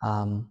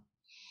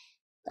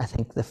I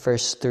think the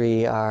first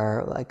three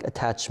are like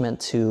attachment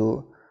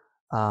to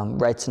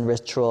rites and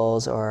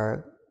rituals,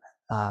 or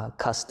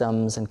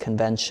customs and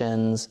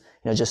conventions,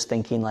 just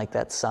thinking like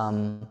that's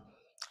some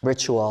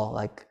ritual,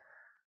 like,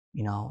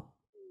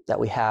 that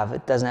we have.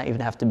 It doesn't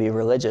even have to be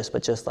religious,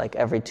 but just like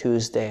every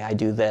Tuesday I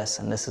do this,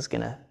 and this is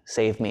going to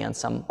save me on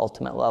some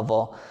ultimate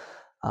level.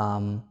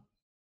 And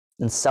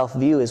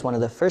self-view is one of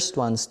the first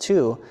ones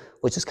too,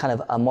 which is kind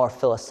of a more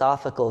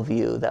philosophical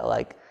view that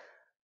like,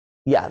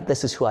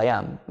 this is who I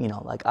am,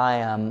 like I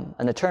am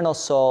an eternal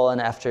soul, and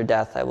after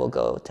death I will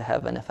go to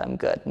heaven if I'm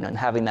good, and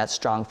having that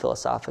strong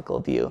philosophical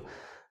view.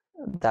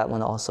 That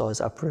one also is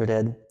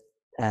uprooted.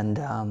 And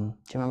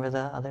do you remember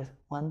the other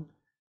one?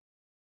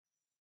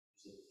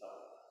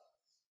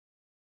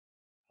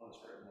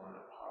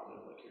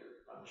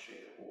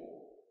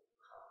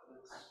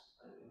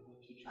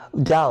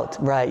 Doubt,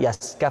 right?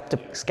 Yes,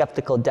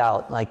 skeptical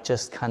doubt, like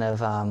just kind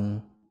of,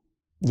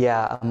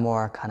 a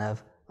more kind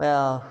of,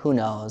 well, who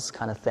knows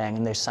kind of thing.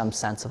 And there's some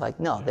sense of like,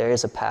 no, there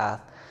is a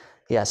path.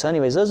 Yeah. So,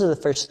 anyways, those are the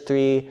first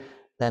three.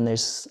 Then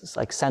there's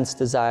like sense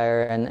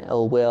desire and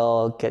ill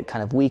will get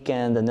kind of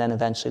weakened, and then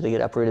eventually they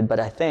get uprooted. But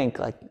I think,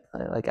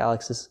 like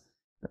Alex is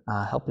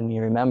helping me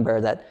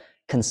remember, that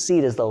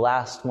conceit is the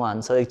last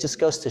one. So it just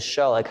goes to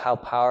show like how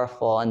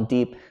powerful and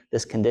deep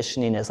this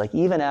conditioning is. Like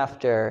even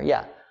after,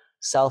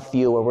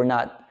 self-view, where we're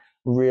not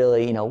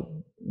really,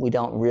 we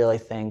don't really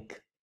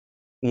think,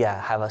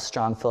 have a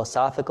strong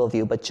philosophical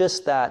view, but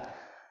just that,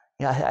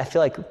 I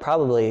feel like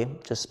probably,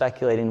 just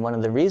speculating, one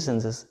of the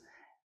reasons is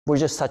we're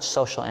just such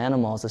social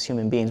animals as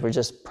human beings. We're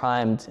just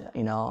primed,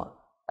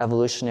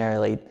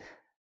 evolutionarily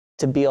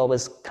to be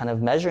always kind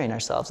of measuring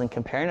ourselves and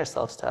comparing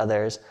ourselves to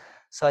others.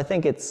 So I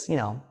think it's,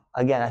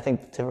 again, I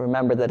think to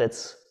remember that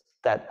it's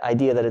that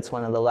idea that it's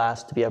one of the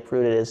last to be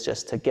uprooted is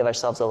just to give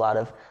ourselves a lot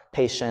of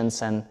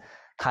patience and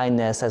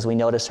kindness as we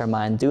notice our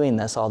mind doing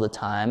this all the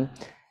time.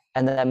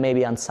 And that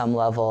maybe on some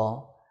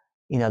level,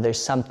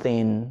 there's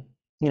something,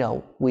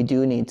 we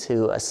do need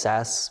to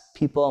assess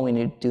people, and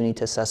we do need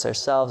to assess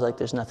ourselves. Like,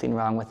 there's nothing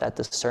wrong with that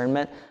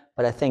discernment.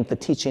 But I think the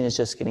teaching is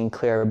just getting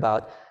clear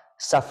about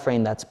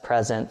suffering that's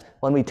present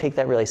when we take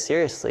that really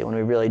seriously, when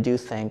we really do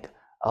think,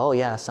 oh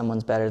yeah,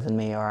 someone's better than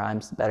me, or I'm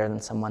better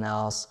than someone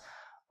else,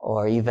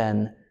 or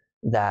even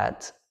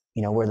that,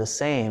 we're the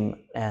same,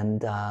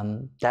 and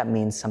that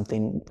means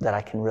something that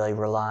I can really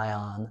rely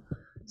on.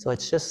 So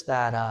it's just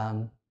that,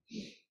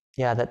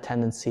 that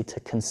tendency to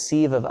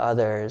conceive of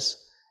others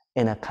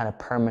in a kind of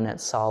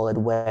permanent, solid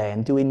way.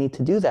 And do we need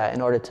to do that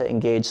in order to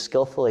engage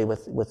skillfully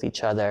with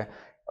each other?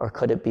 Or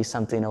could it be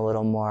something a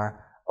little more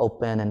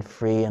open and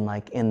free and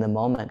like in the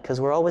moment? Because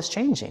we're always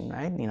changing,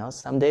 right?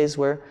 Some days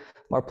we're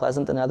more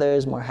pleasant than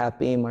others, more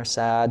happy, more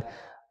sad,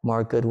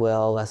 more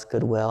goodwill, less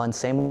goodwill, and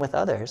same with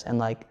others. And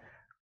like,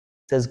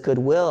 does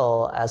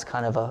goodwill as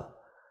kind of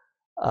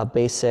a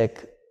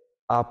basic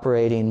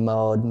operating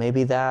mode,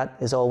 maybe that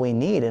is all we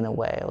need in a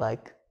way.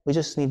 Like, we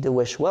just need to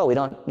wish well. We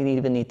don't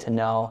even need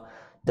to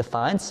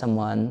define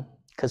someone,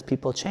 because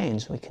people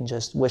change. We can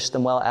just wish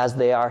them well as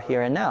they are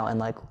here and now. And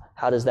like,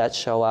 how does that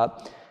show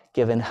up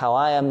given how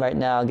I am right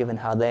now, given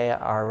how they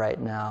are right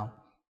now?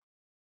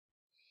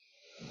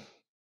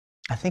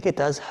 I think it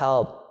does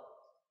help.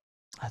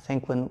 I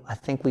think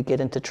we get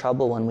into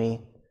trouble when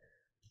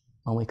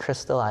we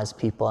crystallize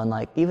people, and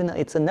like, even though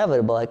it's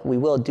inevitable, like we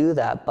will do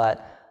that,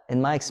 but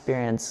in my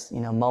experience,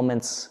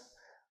 moments,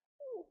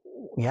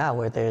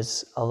 where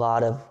there's a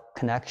lot of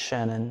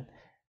connection and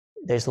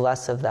there's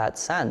less of that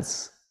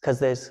sense, because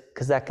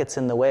that gets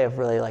in the way of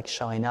really like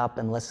showing up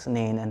and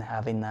listening and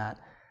having that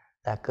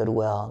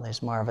goodwill.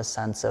 There's more of a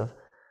sense of,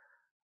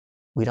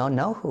 we don't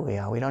know who we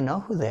are, we don't know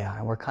who they are,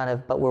 and we're kind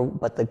of,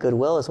 but the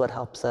goodwill is what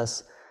helps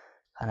us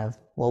kind of,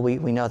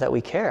 we know that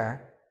we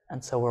care,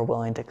 and so we're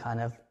willing to kind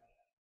of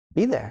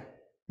be there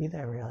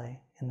really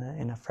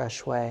in a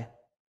fresh way.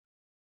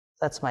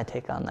 That's my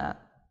take on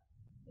that.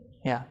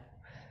 Yeah.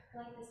 I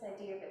like this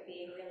idea of it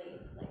being really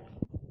like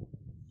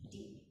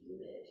deep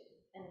rooted,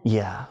 and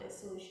the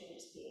solution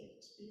just being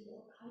to be a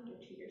little kinder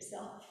to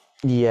yourself.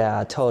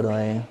 Yeah,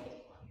 totally.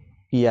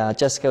 Yeah,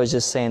 Jessica was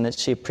just saying that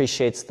she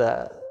appreciates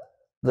the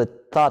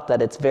thought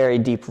that it's very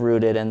deep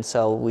rooted, and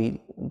so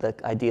the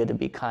idea to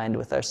be kind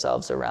with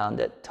ourselves around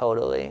it,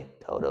 totally,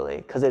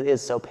 because it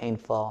is so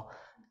painful,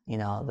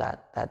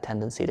 that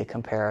tendency to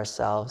compare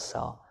ourselves.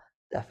 So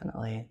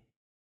definitely.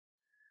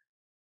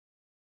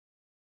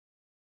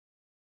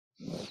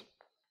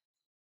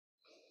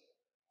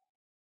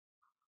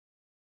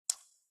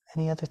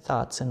 Any other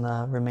thoughts in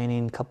the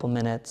remaining couple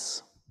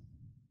minutes?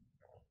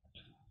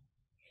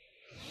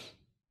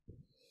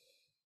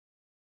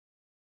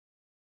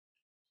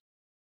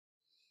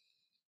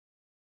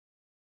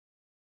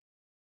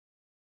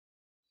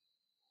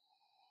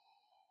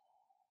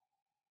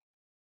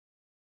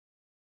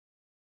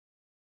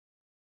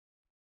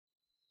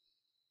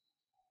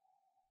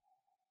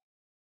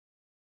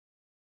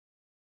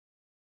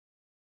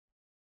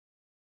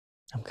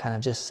 I'm kind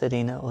of just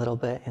sitting a little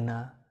bit in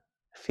a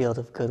field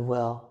of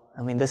goodwill.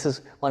 I mean, this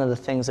is one of the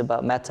things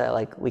about metta,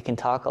 like we can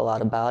talk a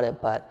lot about it,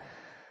 but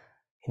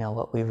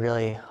what we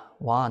really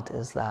want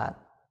is that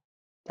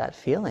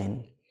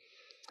feeling.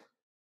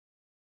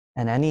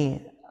 And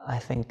I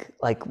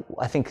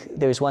think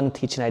there's one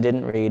teaching I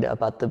didn't read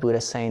about the Buddha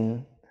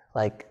saying,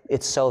 like,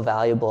 it's so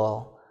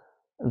valuable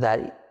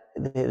that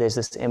there's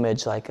this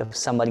image like of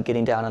somebody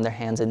getting down on their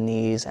hands and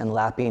knees and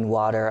lapping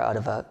water out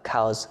of a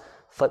cow's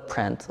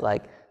footprint,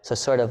 like, so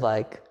sort of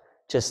like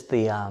just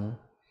the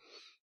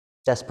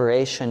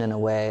desperation in a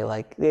way,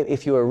 like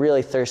if you were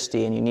really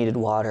thirsty and you needed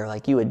water,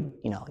 like you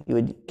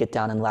would get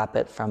down and lap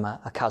it from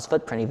a cow's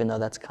footprint, even though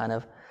that's kind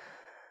of,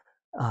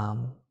 I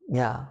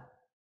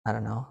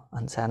don't know,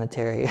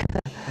 unsanitary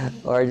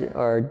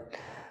or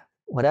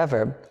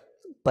whatever.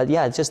 But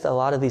yeah, just a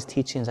lot of these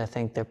teachings, I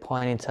think they're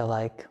pointing to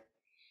like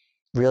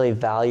really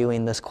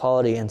valuing this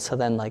quality. And so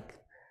then like,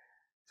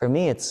 for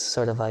me, it's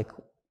sort of like,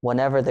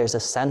 whenever there's a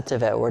scent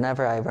of it,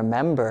 whenever I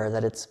remember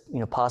that it's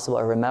possible,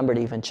 or remember to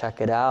even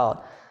check it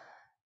out,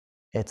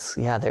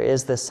 there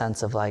is this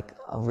sense of like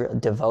a real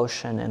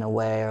devotion in a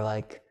way,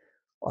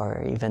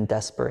 or even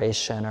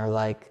desperation, or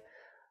like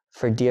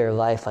for dear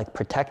life, like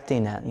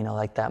protecting it,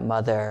 like that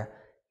mother,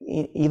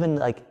 even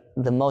like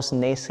the most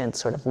nascent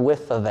sort of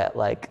whiff of it,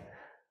 like,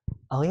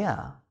 oh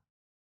yeah,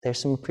 there's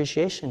some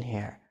appreciation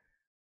here,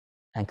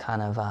 and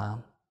kind of,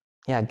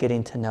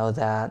 getting to know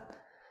that.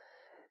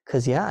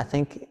 Because I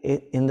think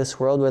in this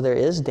world where there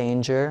is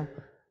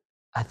danger,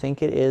 I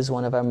think it is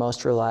one of our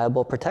most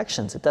reliable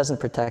protections. It doesn't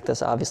protect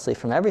us, obviously,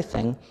 from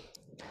everything,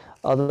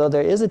 although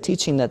there is a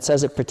teaching that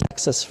says it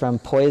protects us from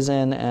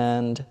poison,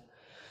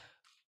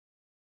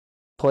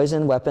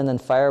 weapon,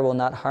 and fire will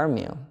not harm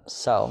you.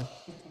 So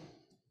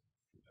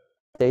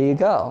there you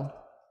go.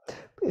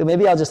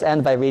 Maybe I'll just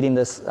end by reading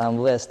this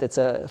list. It's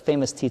a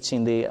famous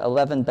teaching, the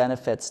 11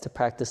 benefits to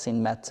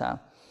practicing metta.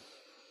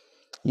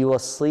 You will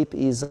sleep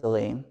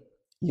easily.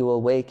 You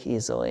will wake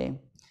easily.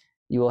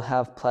 You will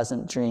have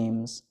pleasant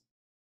dreams.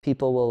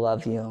 People will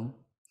love you.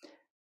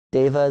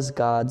 Devas,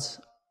 gods,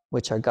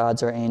 which are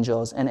gods or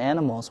angels, and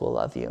animals will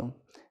love you.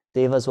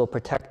 Devas will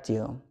protect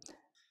you.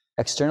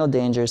 External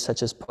dangers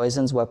such as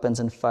poisons, weapons,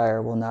 and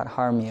fire will not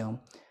harm you.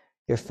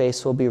 Your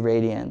face will be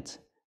radiant.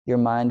 Your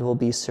mind will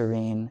be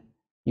serene.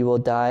 You will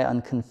die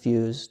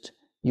unconfused.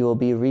 You will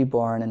be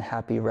reborn in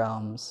happy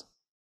realms.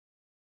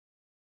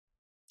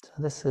 So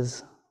this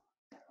is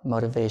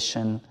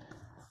motivation,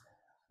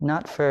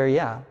 not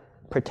for,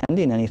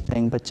 pretending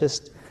anything, but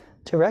just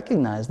to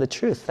recognize the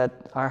truth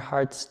that our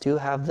hearts do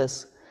have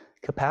this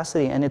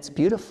capacity, and it's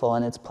beautiful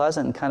and it's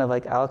pleasant, and kind of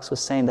like Alex was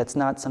saying, that's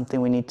not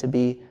something we need to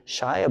be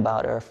shy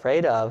about or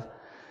afraid of.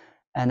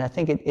 And I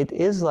think it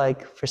is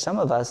like, for some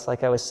of us,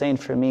 like I was saying,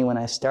 for me when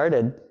I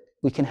started,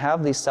 we can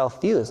have these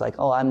self-views, like,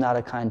 oh, I'm not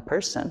a kind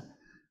person.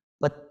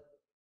 But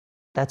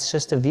that's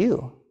just a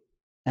view.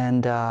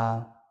 And,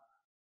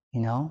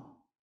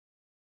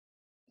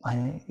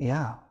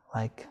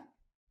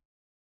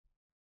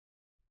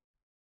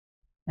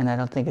 and I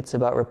don't think it's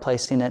about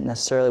replacing it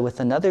necessarily with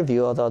another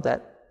view, although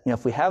that,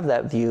 if we have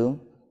that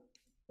view,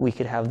 we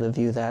could have the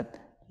view that,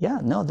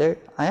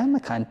 I am a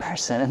kind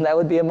person, and that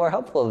would be a more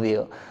helpful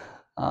view.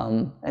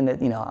 And that,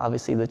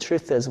 obviously the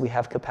truth is we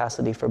have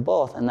capacity for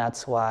both, and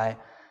that's why,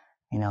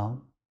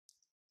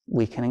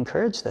 we can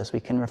encourage this,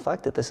 we can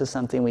reflect it. This is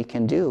something we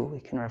can do,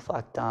 we can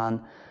reflect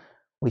on,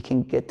 we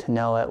can get to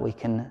know it, we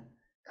can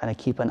kind of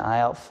keep an eye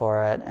out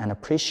for it and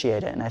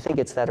appreciate it. And I think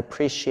it's that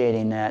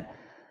appreciating that,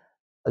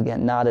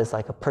 again, not as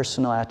like a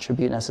personal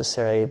attribute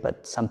necessarily,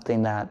 but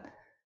something that,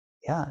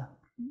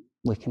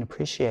 we can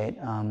appreciate,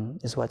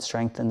 is what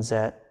strengthens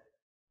it.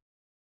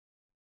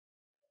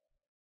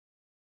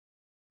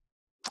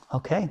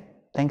 Okay,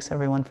 thanks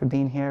everyone for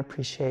being here.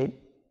 Appreciate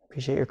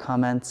your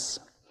comments.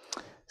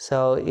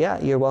 So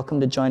you're welcome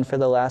to join for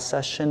the last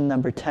session,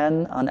 number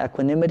 10, on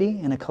equanimity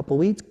in a couple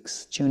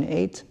weeks, June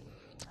 8th.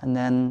 And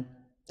then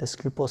this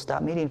group will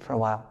stop meeting for a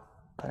while.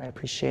 But I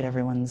appreciate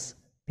everyone's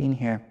being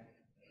here.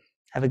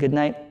 Have a good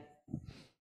night.